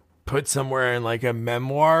put somewhere in like a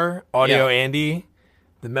memoir, Audio Andy,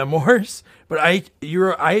 the memoirs. But I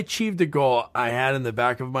achieved a goal I had in the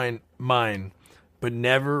back of my mind, but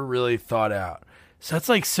never really thought out. So that's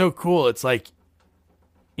like so cool. It's like,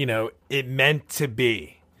 it meant to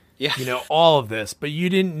be. Yeah. All of this, but you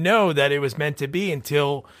didn't know that it was meant to be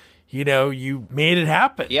until, you made it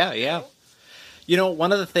happen. Yeah, yeah.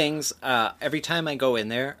 One of the things, every time I go in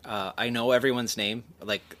there, I know everyone's name.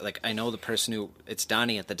 Like I know the person it's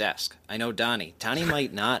Donnie at the desk. I know Donnie. Donnie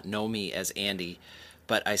might not know me as Andy,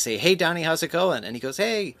 but I say, hey, Donnie, how's it going? And he goes,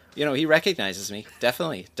 hey, he recognizes me.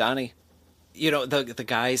 Definitely, Donnie. The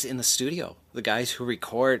guys in the studio, the guys who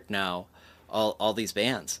record now, all these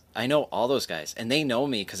bands. I know all those guys, and they know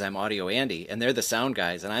me because I'm Audio Andy, and they're the sound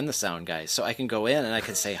guys, and I'm the sound guy. So I can go in and I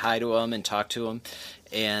can say hi to them and talk to them.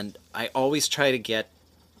 And I always try to get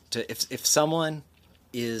to, if someone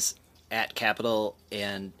is at Capitol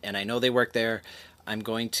and I know they work there, I'm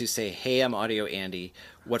going to say, hey, I'm Audio Andy.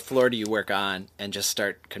 What floor do you work on? And just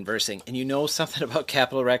start conversing. And something about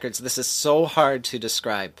Capitol Records, this is so hard to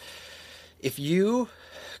describe. If you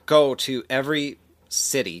go to every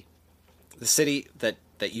city, the city that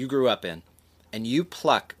you grew up in, and you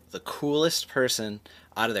pluck the coolest person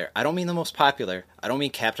out of there. I don't mean the most popular. I don't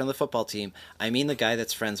mean captain of the football team. I mean the guy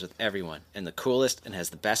that's friends with everyone and the coolest and has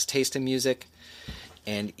the best taste in music.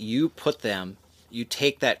 And you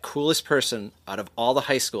take that coolest person out of all the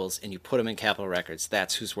high schools and you put them in Capitol Records.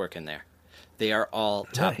 That's who's working there. They are all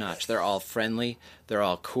top notch. They're all friendly. They're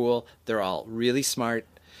all cool. They're all really smart.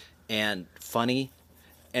 and funny.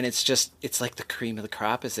 And it's like the cream of the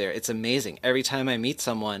crop is there. It's amazing. Every time I meet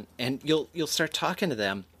someone, and you'll start talking to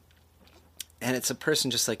them, and it's a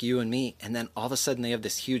person just like you and me, and then all of a sudden they have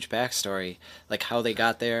this huge backstory, like how they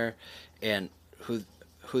got there, and who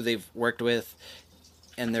they've worked with,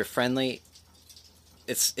 and they're friendly.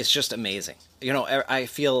 It's just amazing. You know, I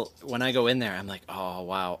feel when I go in there, I'm like, oh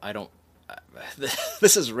wow,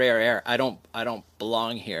 this is rare air. I don't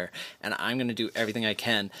belong here, and I'm going to do everything I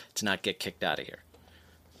can to not get kicked out of here.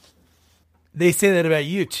 They say that about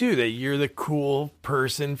you too, that you're the cool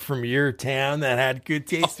person from your town that had good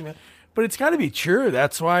taste. But it's got to be true.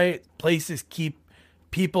 That's why places keep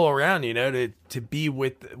people around, you know, to be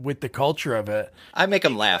with the culture of it. I make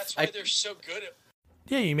them laugh. That's why they're so good at.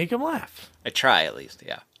 Yeah, you make them laugh. I try at least,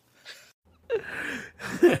 yeah.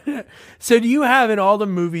 So do you have in all the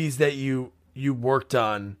movies that you worked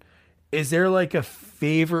on, is there like a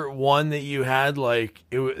favorite one that you had? Like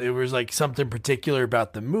it was like something particular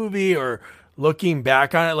about the movie, or looking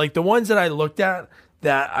back on it, like the ones that I looked at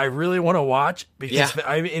that I really want to watch, because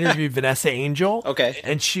I interviewed Vanessa Angel. Okay.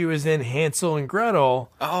 And she was in Hansel and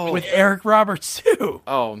Gretel with yeah. Eric Roberts too.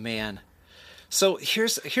 Oh man. So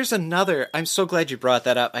here's another, I'm so glad you brought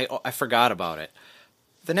that up. I forgot about it.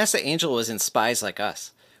 Vanessa Angel was in Spies Like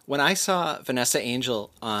Us. When I saw Vanessa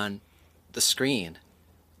Angel on the screen,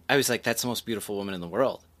 I was like, that's the most beautiful woman in the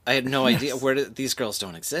world. I had no idea these girls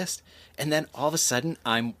don't exist. And then all of a sudden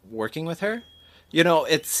I'm working with her. You know,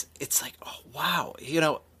 it's like, oh wow, you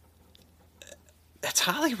know, that's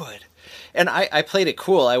Hollywood. And I played it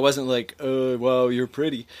cool. I wasn't like, oh wow, you're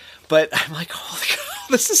pretty. But I'm like, holy cow,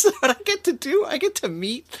 this is what I get to do. I get to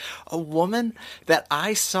meet a woman that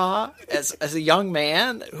I saw as a young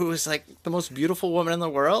man who was like the most beautiful woman in the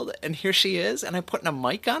world, and here she is, and I'm putting a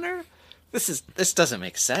mic on her. This doesn't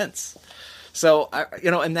make sense. So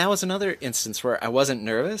and that was another instance where I wasn't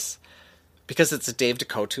nervous because it's a Dave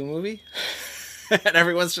DeCoteau movie, and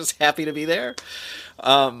everyone's just happy to be there,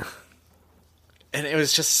 and it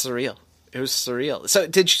was just surreal. It was surreal. So,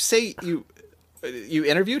 did you say you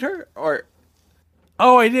interviewed her, or?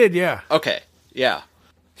 Oh, I did. Yeah. Okay. Yeah.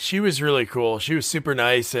 She was really cool. She was super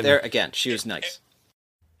nice, and there again, she was nice.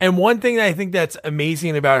 And one thing that I think that's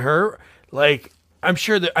amazing about her, like, I'm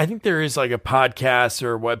sure that I think there is like a podcast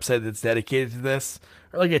or a website that's dedicated to this,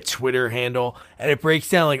 or like a Twitter handle, and it breaks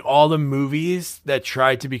down like all the movies that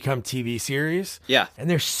tried to become TV series. Yeah. And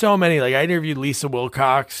there's so many. Like I interviewed Lisa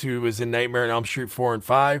Wilcox, who was in Nightmare on Elm Street 4 and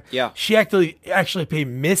 5. Yeah. She actually played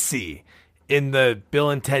Missy in the Bill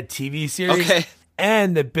and Ted TV series. Okay.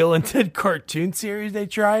 And the Bill and Ted cartoon series they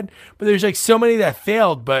tried. But there's like so many that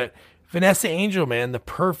failed. But Vanessa Angel, man, the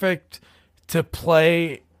perfect to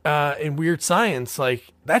play in Weird Science. Like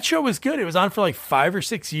that show was good. It was on for like 5 or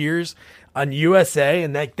 6 years on USA,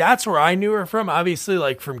 and that's where I knew her from. Obviously,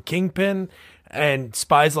 like from Kingpin and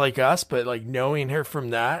Spies Like Us, but like knowing her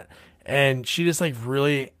from that, and she just like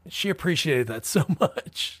really she appreciated that so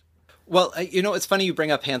much. Well, it's funny you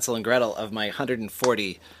bring up Hansel and Gretel. Of my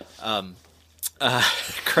 140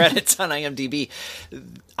 credits on IMDb,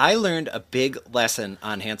 I learned a big lesson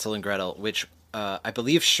on Hansel and Gretel, which I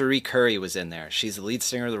believe Cherie Currie was in there. She's the lead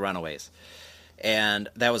singer of the Runaways, and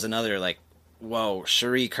that was another like, whoa,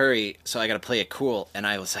 Cherie Currie, so I got to play it cool. And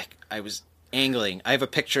I was angling. I have a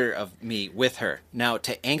picture of me with her. Now,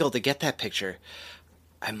 to angle to get that picture,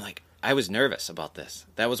 I'm like, I was nervous about this.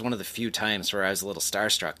 That was one of the few times where I was a little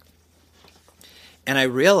starstruck. And I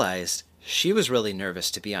realized she was really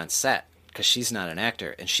nervous to be on set because she's not an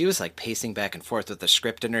actor. And she was like pacing back and forth with the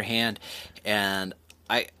script in her hand. And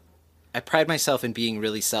I pride myself in being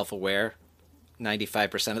really self-aware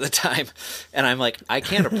 95% of the time, and I'm like, I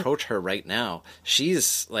can't approach her right now.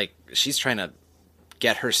 She's trying to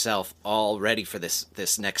get herself all ready for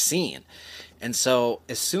this next scene. And so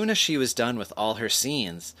as soon as she was done with all her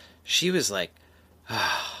scenes, she was like,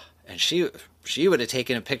 and she would have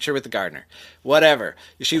taken a picture with the gardener, whatever.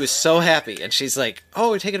 She was so happy, and she's like, oh,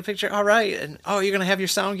 we're taking a picture, all right, and oh, you're gonna have your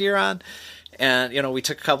sound gear on. And, we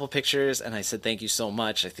took a couple pictures, and I said, thank you so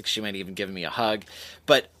much. I think she might even give me a hug.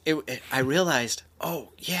 But I realized, oh,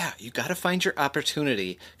 yeah, you got to find your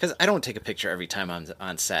opportunity. Because I don't take a picture every time I'm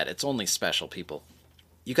on set. It's only special people.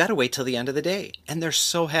 You got to wait till the end of the day. And they're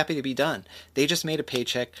so happy to be done. They just made a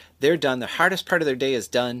paycheck. They're done. The hardest part of their day is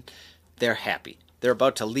done. They're happy. They're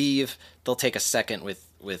about to leave. They'll take a second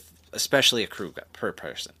with especially a crew per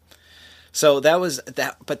person. So that was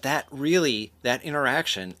that, but that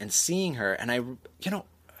interaction and seeing her, and I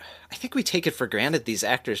think we take it for granted these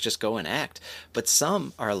actors just go and act, but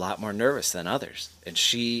some are a lot more nervous than others, and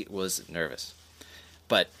she was nervous.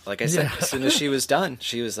 But like I said, as soon as she was done,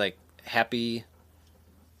 she was like happy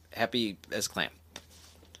as clam.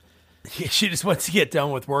 She just wants to get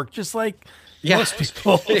done with work, just like Yeah. most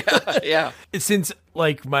people. Yeah. Since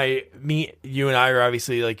like you and I are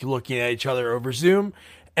obviously like looking at each other over Zoom,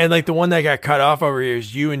 and like the one that got cut off over here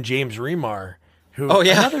is you and James Remar, who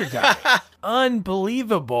another guy,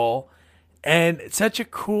 unbelievable, and such a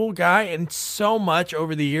cool guy, and so much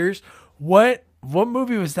over the years. What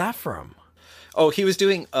movie was that from? Oh, he was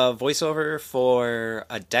doing a voiceover for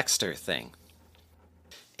a Dexter thing.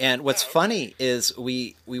 And what's funny is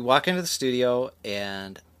we walk into the studio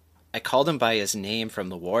and I called him by his name from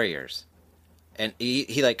the Warriors. And he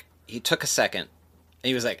took a second and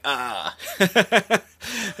he was like, ah.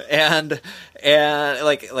 and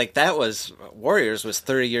like that was Warriors was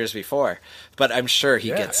 30 years before, but I'm sure he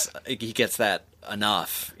gets that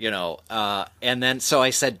now, and then so I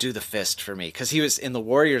said, do the fist for me, because he was in the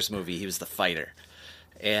Warriors movie, he was the fighter.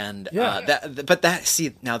 And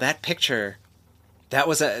that picture,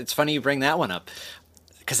 it's funny you bring that one up,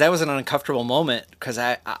 because that was an uncomfortable moment, because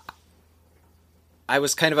I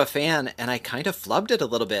was kind of a fan and I kind of flubbed it a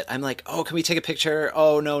little bit. I'm like, oh, can we take a picture?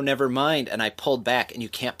 Oh no, never mind. And I pulled back, and you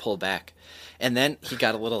can't pull back. And then he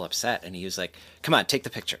got a little upset and he was like, come on, take the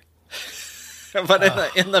picture.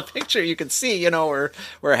 But in the picture you can see,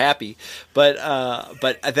 we're happy. But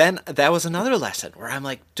then that was another lesson where I'm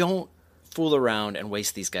like, don't fool around and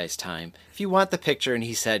waste these guys' time. If you want the picture and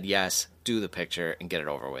he said yes, do the picture and get it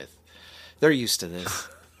over with. They're used to this.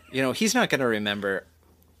 He's not going to remember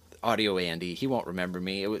Audio Andy. He won't remember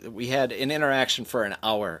me. We had an interaction for an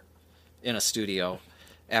hour in a studio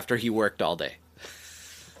after he worked all day.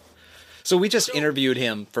 So we just interviewed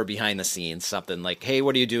him for behind the scenes, something like, hey,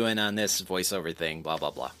 what are you doing on this voiceover thing, blah,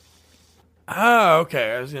 blah, blah. Oh,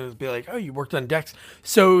 okay. I was going to be like, oh, you worked on Dexter.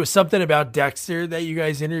 So it was something about Dexter that you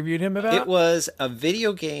guys interviewed him about? It was a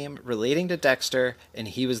video game relating to Dexter, and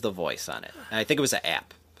he was the voice on it. And I think it was an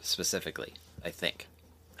app, specifically, I think.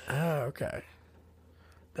 Oh, okay.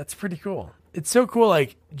 That's pretty cool. It's so cool,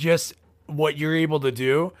 like, just what you're able to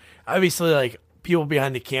do. Obviously, like, people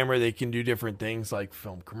behind the camera, they can do different things, like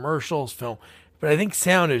film commercials, but I think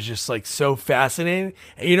sound is just, like, so fascinating.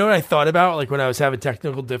 And you know what I thought about, like, when I was having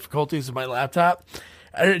technical difficulties with my laptop?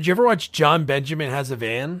 Did you ever watch John Benjamin Has a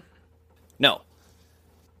Van? No.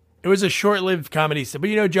 It was a short-lived comedy, but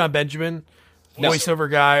you know John Benjamin? Voiceover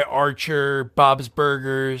guy, Archer, Bob's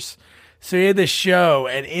Burgers. So he had this show,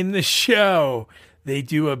 and in the show, they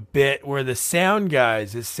do a bit where the sound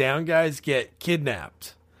guys get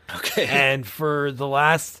kidnapped. Okay. And for the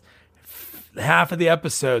last half of the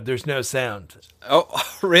episode, there's no sound. Oh,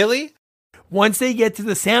 really? Once they get to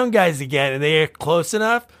the sound guys again and they get close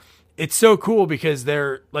enough, it's so cool because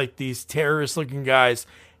they're like these terrorist looking guys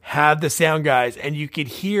have the sound guys and you could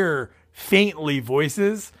hear faintly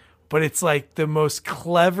voices, but it's like the most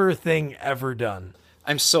clever thing ever done.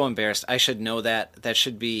 I'm so embarrassed. I should know that. That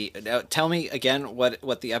should be. Tell me again what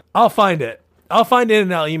the. I'll find it.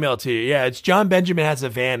 And I'll email it to you. Yeah, it's John Benjamin Has a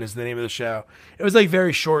Van is the name of the show. It was like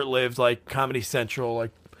very short-lived, like Comedy Central,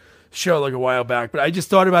 like show like a while back. But I just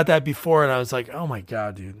thought about that before, and I was like, oh my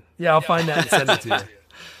god, dude. Yeah, I'll find that and send it to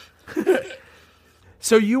you.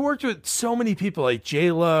 So you worked with so many people like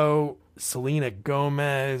J-Lo, Selena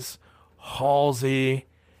Gomez, Halsey,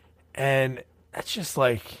 and that's just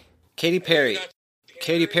like Katy Perry.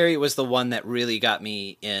 Katy Perry was the one that really got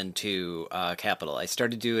me into Capitol. I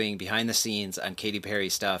started doing behind the scenes on Katy Perry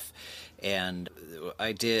stuff, and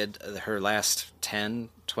I did her last 10,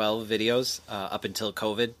 12 videos up until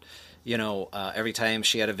COVID. Every time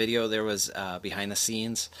she had a video, there was behind the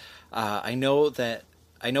scenes. I know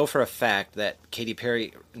for a fact that Katy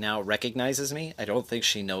Perry now recognizes me. I don't think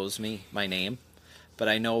she knows my name, but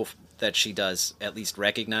I know that she does at least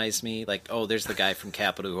recognize me. Like, oh, there's the guy from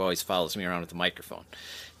Capitol who always follows me around with the microphone.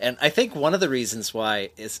 And I think one of the reasons why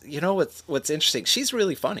is, what's interesting, she's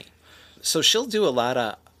really funny. So she'll do a lot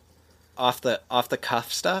of off the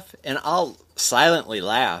cuff stuff, and I'll silently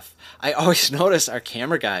laugh. I always notice our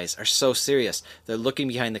camera guys are so serious. They're looking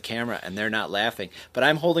behind the camera and they're not laughing. But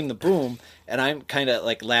I'm holding the boom and I'm kind of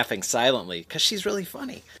like laughing silently because she's really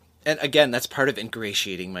funny. And again, that's part of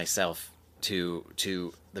ingratiating myself to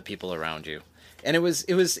the people around you. And it was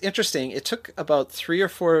interesting. It took about 3 or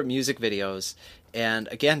 4 music videos, and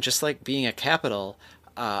again, just like being at Capitol,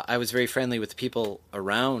 I was very friendly with the people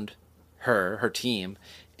around her team,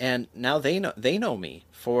 and now they know me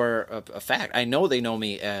for a fact. I know they know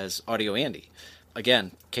me as Audio Andy.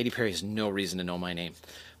 Again, Katy Perry has no reason to know my name,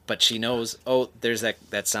 but she knows, oh, there's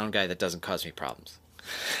that sound guy that doesn't cause me problems.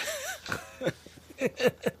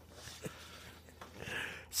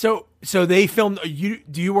 So they filmed you.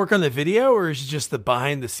 Do you work on the video, or is it just the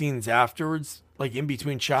behind the scenes afterwards, like in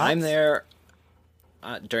between shots? I'm there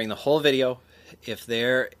during the whole video. If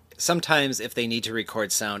they're sometimes if they need to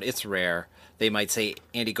record sound, it's rare. They might say,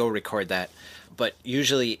 Andy, go record that. But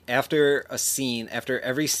usually after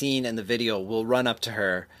every scene in the video, we'll run up to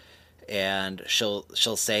her and she'll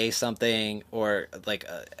say something, or like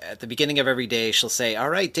at the beginning of every day, she'll say, all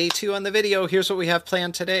right, day 2 on the video, here's what we have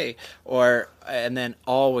planned today. And then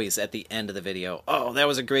always at the end of the video, oh, that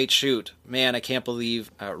was a great shoot. Man, I can't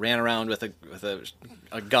believe ran around with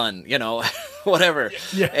a gun, whatever.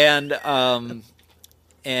 Yeah.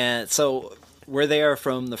 And so we're there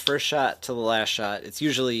from the first shot to the last shot. It's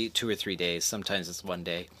usually 2 or 3 days. Sometimes it's 1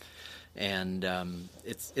 day. And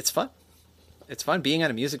it's fun. It's fun. Being on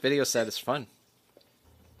a music video set is fun.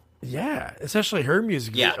 Yeah, especially her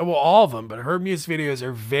music videos. Well, all of them, but her music videos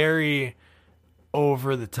are very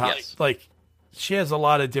over the top. Yes. Like, she has a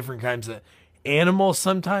lot of different kinds of animals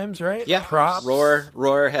sometimes, right? Yeah. Props.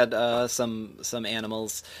 Roar had some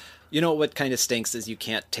animals. You know what kind of stinks is you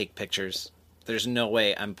can't take pictures. There's no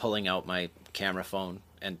way I'm pulling out my camera phone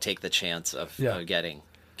and take the chance of getting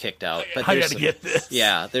kicked out. But I gotta get this.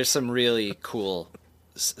 Yeah, there's some really cool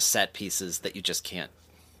set pieces that you just can't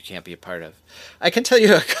be a part of. I can tell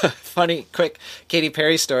you a funny, quick Katy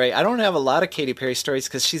Perry story. I don't have a lot of Katy Perry stories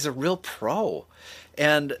because she's a real pro,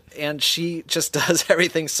 and she just does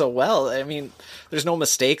everything so well. I mean, there's no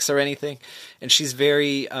mistakes or anything, and she's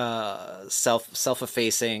very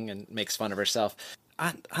self-effacing and makes fun of herself.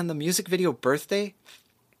 On the music video Birthday,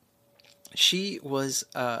 she was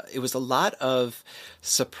it was a lot of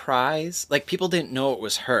surprise. Like, people didn't know it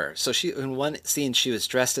was her. So in one scene she was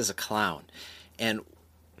dressed as a clown, and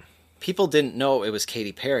people didn't know it was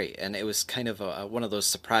Katy Perry, and it was kind of one of those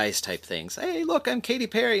surprise type things. Hey, look, I'm Katy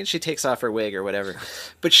Perry, and she takes off her wig or whatever.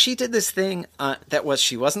 But she did this thing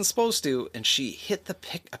she wasn't supposed to, and she hit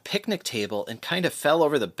a picnic table and kind of fell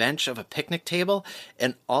over the bench of a picnic table,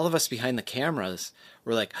 and all of us behind the cameras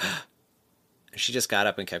were like, she just got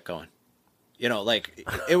up and kept going. Like,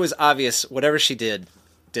 it was obvious whatever she did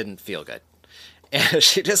didn't feel good. And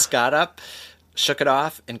she just got up, shook it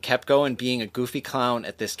off, and kept going being a goofy clown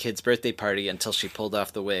at this kid's birthday party until she pulled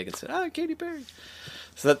off the wig and said, Katy Perry.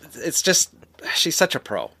 So it's just, she's such a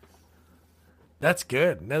pro. That's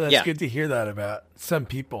good. No, that's good to hear that about some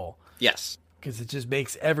people. Yes. Because it just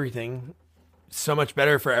makes everything so much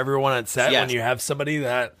better for everyone on set when you have somebody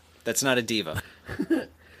that's not a diva.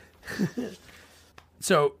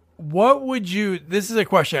 So what would you, this is a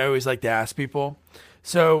question I always like to ask people.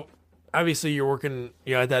 So obviously you're working,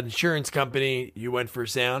 at that insurance company, you went for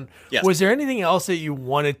sound. Yes. Was there anything else that you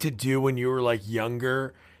wanted to do when you were like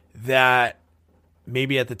younger that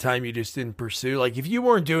maybe at the time you just didn't pursue? Like, if you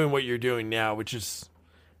weren't doing what you're doing now, which is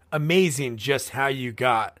amazing, just how you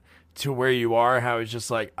got to where you are, how it's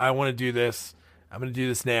just like, I want to do this. I'm going to do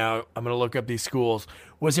this now. I'm going to look up these schools.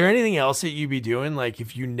 Was there anything else that you'd be doing? Like,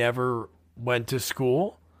 if you never went to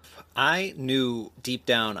school? I knew deep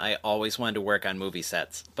down I always wanted to work on movie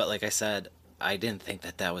sets, but like I said, I didn't think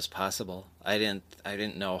that was possible. I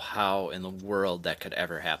didn't know how in the world that could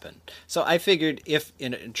ever happen. So I figured if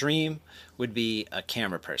in a dream would be a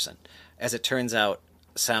camera person. As it turns out,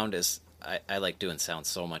 sound is, I like doing sound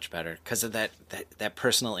so much better because of that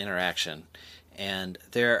personal interaction. And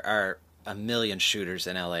there are 1 million shooters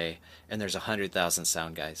in LA, and there's 100,000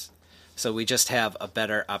 sound guys. So we just have a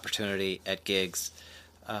better opportunity at gigs.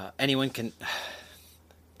 Anyone can,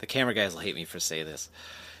 the camera guys will hate me for saying this.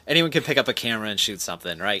 Anyone can pick up a camera and shoot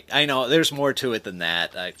something, right? I know there's more to it than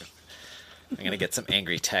that. I'm going to get some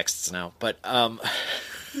angry texts now, but,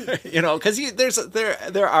 because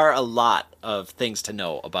there are a lot of things to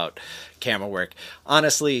know about camera work.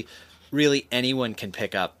 Honestly, really anyone can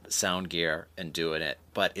pick up sound gear and doing it,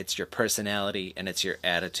 but it's your personality and it's your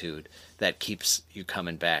attitude that keeps you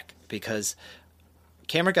coming back, because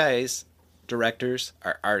camera guys, directors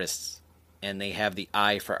are artists, and they have the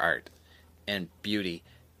eye for art and beauty,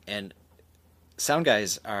 and sound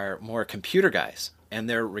guys are more computer guys, and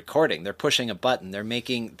they're recording, they're pushing a button, they're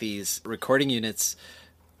making these recording units.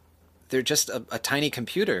 They're just a tiny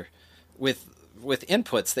computer with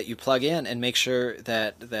inputs that you plug in and make sure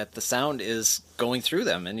that the sound is going through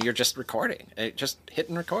them, and you're just recording, just hit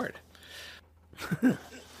and record.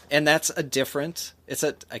 And that's I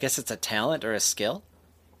guess it's a talent or a skill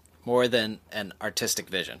more than an artistic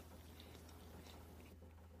vision.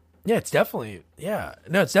 Yeah, it's definitely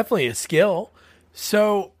a skill.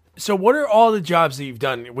 So what are all the jobs that you've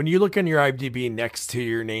done? When you look on your IMDb next to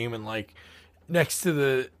your name and like next to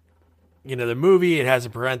the movie, it has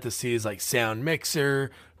a parentheses like sound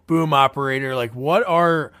mixer, boom operator. Like, what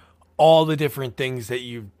are all the different things that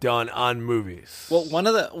you've done on movies? Well, one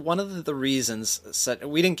of the reasons,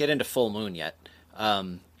 we didn't get into Full Moon yet.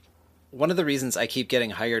 one of the reasons I keep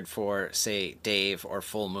getting hired for, say, Dave or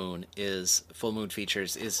Full Moon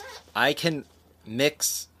Features is I can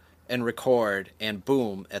mix and record and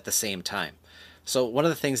boom at the same time. So one of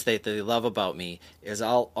the things that they love about me is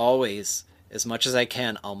I'll always, as much as I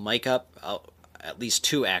can, I'll mic up at least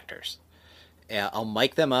 2 actors. I'll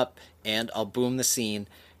mic them up and I'll boom the scene.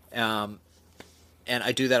 And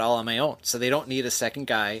I do that all on my own. So they don't need a second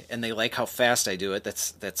guy, and they like how fast I do it.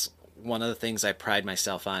 That's one of the things I pride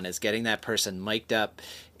myself on, is getting that person mic'd up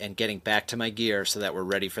and getting back to my gear so that we're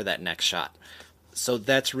ready for that next shot. So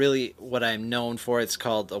that's really what I'm known for. It's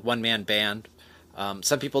called a one-man band.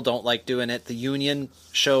 Some people don't like doing it. The union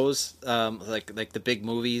shows, like the big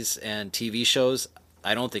movies and TV shows,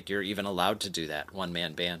 I don't think you're even allowed to do that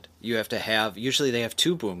one-man band. You have to have, usually they have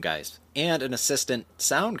 2 boom guys and an assistant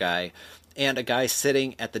sound guy and a guy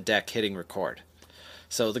sitting at the deck hitting record.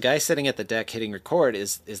 So the guy sitting at the deck hitting record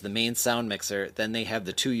is the main sound mixer. Then they have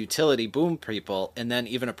the 2 utility boom people, and then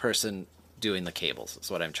even a person doing the cables is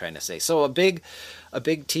what I'm trying to say. So a big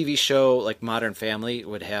TV show like Modern Family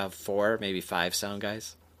would have 4, maybe 5 sound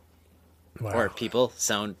guys. Wow. Or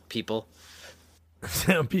sound people.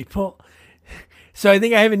 Sound people. So I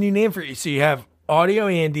think I have a new name for you. So you have Audio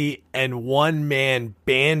Andy and One Man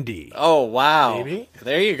Bandy. Oh, wow. Baby.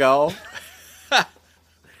 There you go.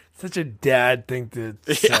 Such a dad thing to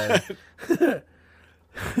say.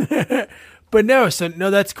 But no,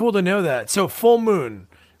 that's cool to know that. So Full Moon.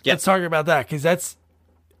 Yep. Let's talk about that, because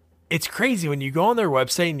it's crazy when you go on their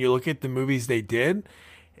website and you look at the movies they did.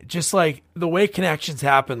 Just like the way connections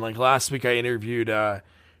happen. Like last week, I interviewed. I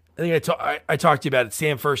think I talked to you about it.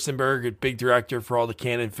 Sam Furstenberg, a big director for all the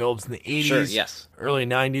Cannon films in the 80s, sure, yes, early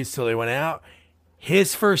 90s till they went out.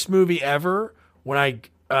 His first movie ever, when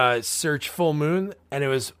I searched Full Moon, and it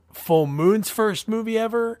was Full Moon's first movie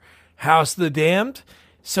ever, House of the Damned.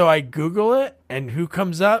 So I Google it, and who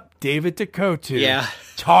comes up? David Duchovny. Yeah.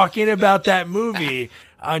 Talking about that movie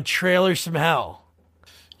on Trailers from Hell.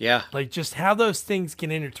 Yeah. Like, just how those things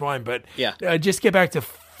can intertwine. But yeah, just get back to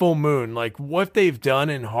Full Moon. Like, what they've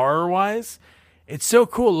done in horror-wise, it's so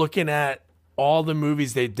cool looking at all the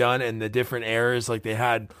movies they've done in the different eras. Like, they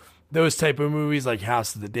had those type of movies like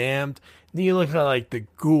House of the Damned. Then you look at, like, the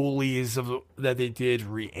Ghoulies that they did,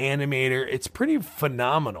 Reanimator. It's pretty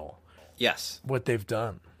phenomenal. Yes. What they've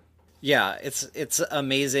done. Yeah, it's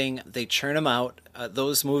amazing. They churn them out.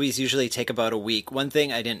 Those movies usually take about a week. One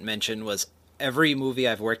thing I didn't mention was every movie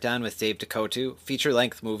I've worked on with Dave Duchovny,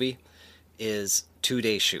 feature-length movie, is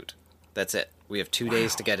 2-day shoot. That's it. We have 2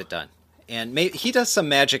 days to get it done. And he does some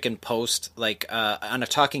magic in post, like on a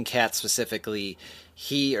Talking Cat specifically,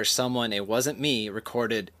 he or someone, it wasn't me,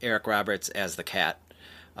 recorded Eric Roberts as the cat.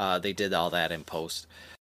 They did all that in post.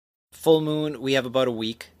 Full Moon, we have about a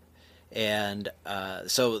week. And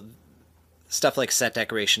so stuff like set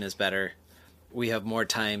decoration is better. We have more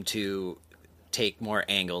time to take more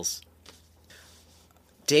angles.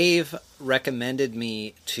 Dave recommended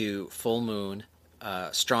me to Full Moon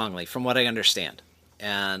strongly, from what I understand.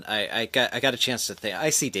 And I got a chance to think. I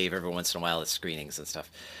see Dave every once in a while at screenings and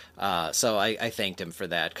stuff. So I thanked him for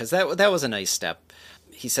that, because that was a nice step.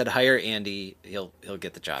 He said, hire Andy, he'll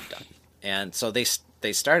get the job done. And so they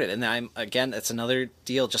started, and it's another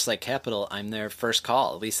deal, just like Capital. I'm their first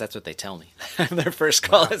call. At least that's what they tell me. I'm their first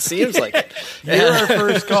call. It seems like it. You're our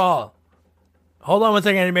first call. Hold on one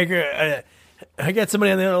second. I got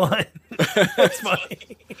somebody on the other line. That's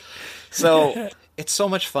funny. So it's so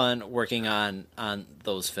much fun working on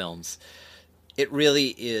those films. It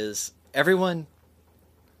really is. Everyone,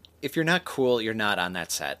 if you're not cool, you're not on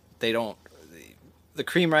that set. The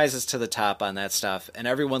cream rises to the top on that stuff, and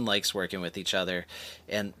everyone likes working with each other.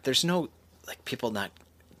 And there's no people not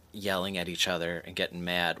yelling at each other and getting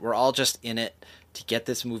mad. We're all just in it to get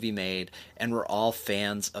this movie made, and we're all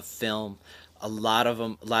fans of film. A lot of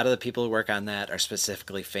the people who work on that are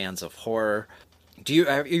specifically fans of horror.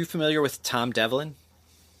 Are you familiar with Tom Devlin?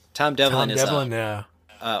 Tom Devlin, yeah.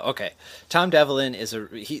 Okay. Tom Devlin is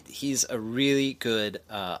he's a really good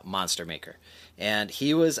monster maker. And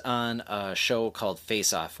he was on a show called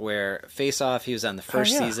Face Off, he was on the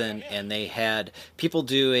first season, and they had people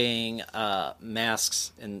doing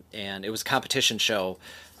masks, and it was a competition show.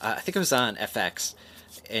 I think it was on FX,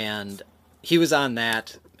 and he was on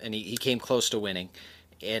that, and he came close to winning.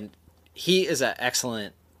 And he is an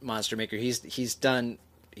excellent monster maker. He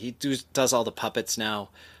does all the puppets now.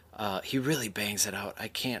 He really bangs it out. I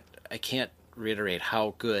can't reiterate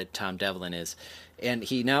how good Tom Devlin is. And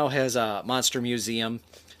he now has a monster museum.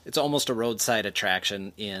 It's almost a roadside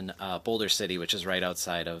attraction in Boulder City, which is right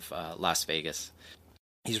outside of Las Vegas.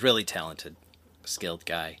 He's really talented, skilled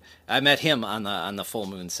guy. I met him on the Full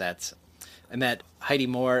Moon sets. I met Heidi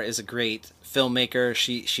Moore is a great filmmaker.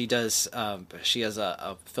 She does she has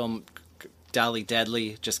a film, Dolly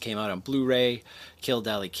Deadly, just came out on Blu-ray. Kill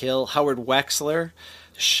Dolly Kill. Howard Wexler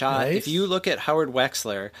shot. Nice. If you look at Howard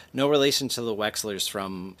Wexler, no relation to the Wexlers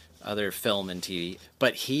from other film and TV,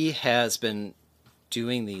 but he has been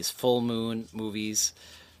doing these full moon movies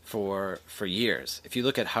for years. If you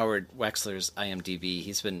look at Howard Wexler's IMDb,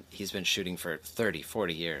 he's been shooting for 30,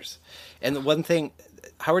 40 years. And the one thing,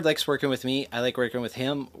 Howard likes working with me. I like working with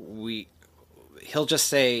him. He'll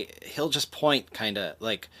just point kind of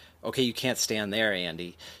like, okay, you can't stand there,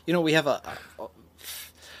 Andy. You know, we have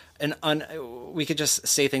we could just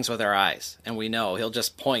say things with our eyes, and we know. He'll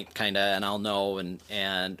just point kind of, and I'll know,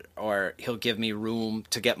 and or he'll give me room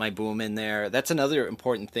to get my boom in there. That's another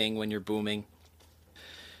important thing when you're booming.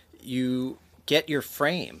 You get your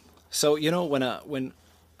frame. So, you know, when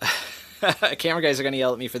camera guys are going to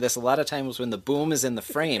yell at me for this. A lot of times when the boom is in the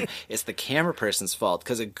frame, it's the camera person's fault,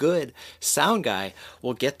 because a good sound guy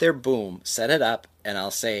will get their boom, set it up, and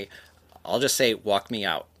I'll just say, walk me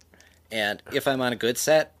out. And if I'm on a good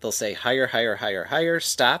set, they'll say, higher, higher, higher, higher,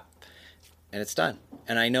 stop, and it's done.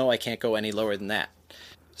 And I know I can't go any lower than that.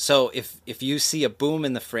 So if you see a boom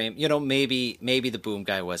in the frame, you know, maybe the boom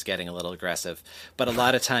guy was getting a little aggressive, but a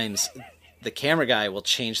lot of times the camera guy will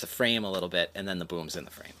change the frame a little bit, and then the boom's in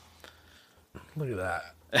the frame. Look at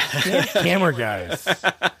that. Camera guys.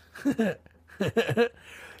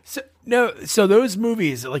 So those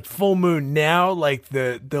movies like Full Moon now, like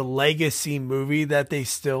the legacy movie that they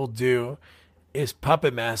still do is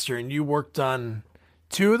Puppet Master, and you worked on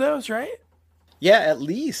 2 of those, right? Yeah, at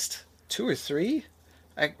least 2 or 3.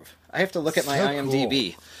 I have to look at my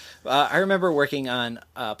IMDb. Cool. I remember working on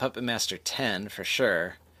Puppet Master 10 for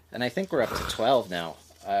sure, and I think we're up to 12 now.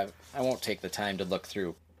 I won't take the time to look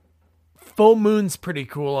through. Full Moon's pretty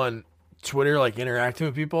cool on Twitter, like interacting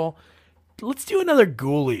with people. Let's do another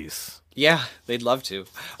Ghoulies. Yeah, they'd love to.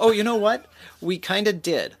 Oh, you know what? We kind of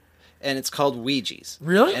did, and it's called Ouija's.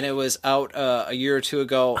 Really? And it was out a year or 2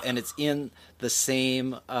 ago, and it's in the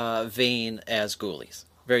same vein as Ghoulies.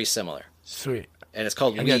 Very similar. Sweet. And it's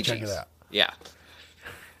called Ouija's. I gotta check it out. Yeah.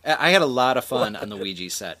 I had a lot of fun on the Ouija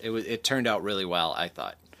set. It turned out really well, I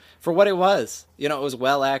thought. For what it was. You know, it was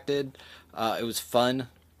well acted. It was fun.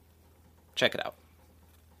 Check it out.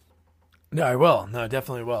 No, I will. No,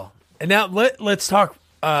 definitely will. And now let's talk.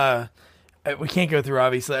 We can't go through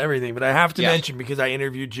obviously everything, but I have to mention, because I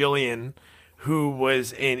interviewed Jillian, who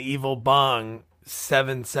was in Evil Bong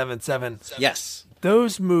 777. Yes.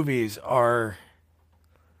 Those movies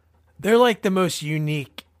they're like the most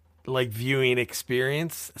unique like viewing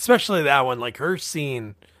experience, especially that one, like her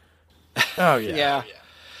scene. Oh yeah. Yeah.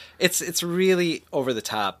 It's really over the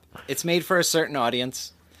top. It's made for a certain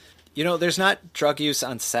audience. You know, there's not drug use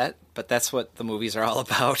on set, but that's what the movies are all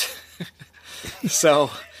about. So,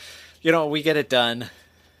 you know, we get it done.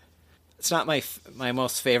 It's not my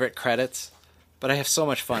most favorite credits, but I have so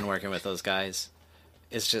much fun working with those guys.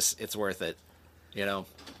 It's worth it, you know.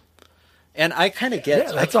 And I kind of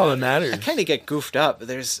get that's all that matters. I kind of get goofed up.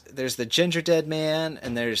 There's the Ginger Dead Man,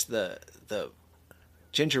 and there's the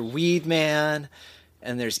Ginger Weed Man,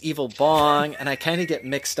 and there's Evil Bong, and I kind of get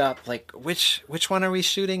mixed up. Like, which one are we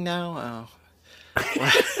shooting now?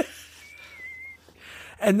 Oh.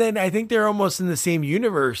 And then I think they're almost in the same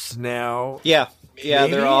universe now. Yeah,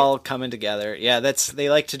 Maybe? they're all coming together. Yeah,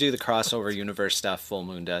 they like to do the crossover universe stuff. Full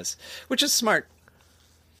Moon does, which is smart.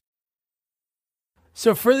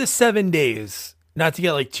 So for the 7 days, not to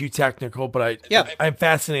get like too technical, but I'm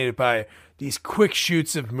fascinated by these quick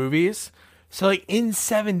shoots of movies. So like in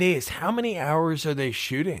 7 days, how many hours are they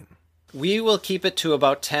shooting? We will keep it to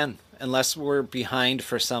about 10, unless we're behind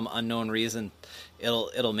for some unknown reason.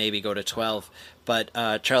 It'll maybe go to 12. But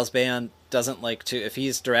Charles Band doesn't like to, if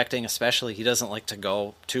he's directing especially, he doesn't like to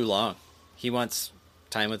go too long. He wants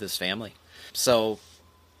time with his family. So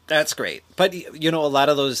that's great. But, you know, a lot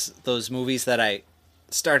of those movies that I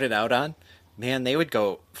started out on, man, they would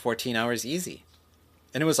go 14 hours easy.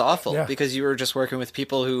 And it was awful because you were just working with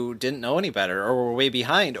people who didn't know any better or were way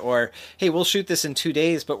behind. Or, hey, we'll shoot this in 2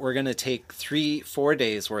 days, but we're going to take 3-4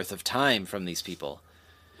 days worth of time from these people.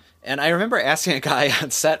 And I remember asking a guy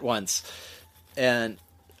on set once, and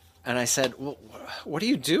I said, well, what do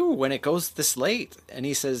you do when it goes this late? And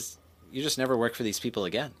he says, you just never work for these people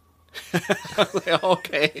again. I was like,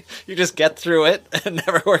 okay, you just get through it and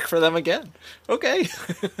never work for them again. Okay.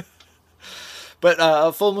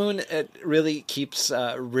 But Full Moon, it really keeps,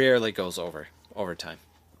 rarely goes over time.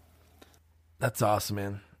 That's awesome,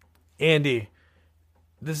 man. Andy,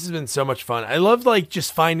 this has been so much fun. I love like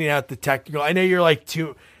just finding out the technical. I know you're like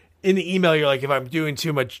in the email, you're like, if I'm doing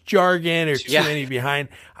too much jargon or too many behind,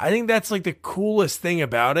 I think that's like the coolest thing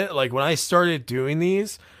about it. Like when I started doing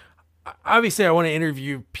these, obviously I want to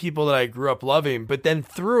interview people that I grew up loving, but then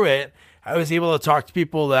through it, I was able to talk to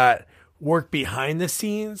people that work behind the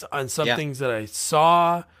scenes on some things that I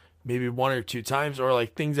saw maybe 1 or 2 times, or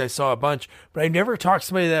like things I saw a bunch, but I never talked to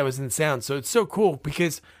somebody that was in sound. So it's so cool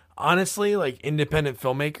because honestly, like independent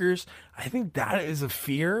filmmakers, I think that is a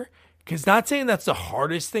fear. Because not saying that's the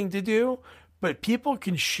hardest thing to do, but people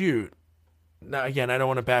can shoot. Now, again, I don't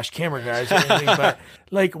want to bash camera guys or anything, but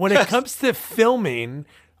like when it comes to filming,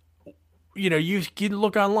 you know, you can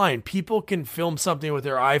look online. People can film something with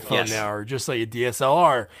their iPhone now, or just like a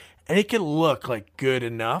DSLR, and it can look like good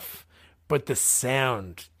enough. But the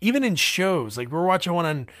sound, even in shows, like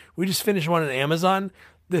we just finished one on Amazon.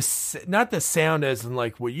 Not the sound as in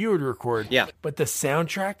like what you would record, but the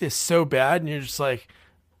soundtrack is so bad, and you're just like,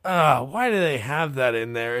 why do they have that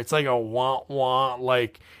in there? It's like a wah,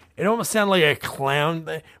 like it almost sounded like a clown,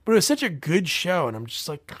 but it was such a good show, and I'm just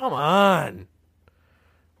like, come on.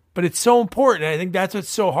 But it's so important. I think that's what's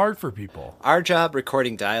so hard for people. Our job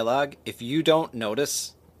recording dialogue, if you don't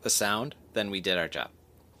notice the sound, then we did our job.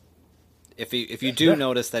 If you do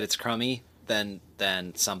notice that it's crummy, then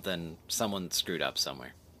someone screwed up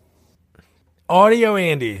somewhere. Audio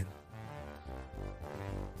Andy.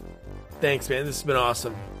 Thanks, man. This has been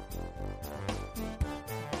awesome.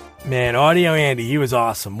 Man, Audio Andy, he was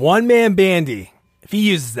awesome. One Man Bandy. If he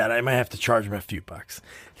uses that, I might have to charge him a few bucks.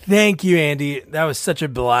 Thank you, Andy. That was such a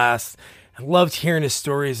blast. I loved hearing his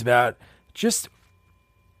stories about just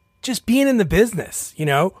being in the business. You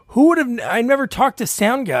know, I never talked to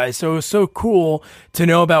sound guys, so it was so cool to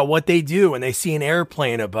know about what they do when they see an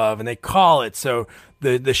airplane above and they call it so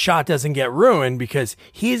the shot doesn't get ruined, because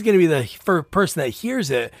he's going to be the first person that hears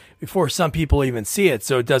it before some people even see it,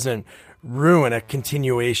 so it doesn't ruin a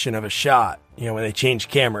continuation of a shot, you know, when they change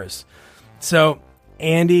cameras. So,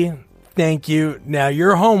 Andy, thank you. Now,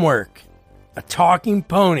 your homework, a talking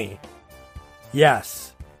pony.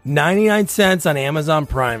 Yes, 99 cents on Amazon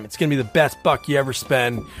Prime. It's going to be the best buck you ever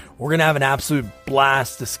spend. We're going to have an absolute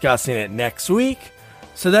blast discussing it next week.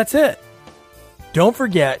 So that's it. Don't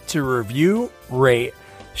forget to review, rate,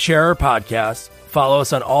 share our podcast, follow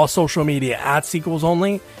us on all social media at Sequels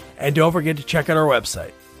Only, and don't forget to check out our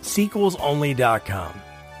website, sequelsonly.com.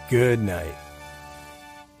 Good night.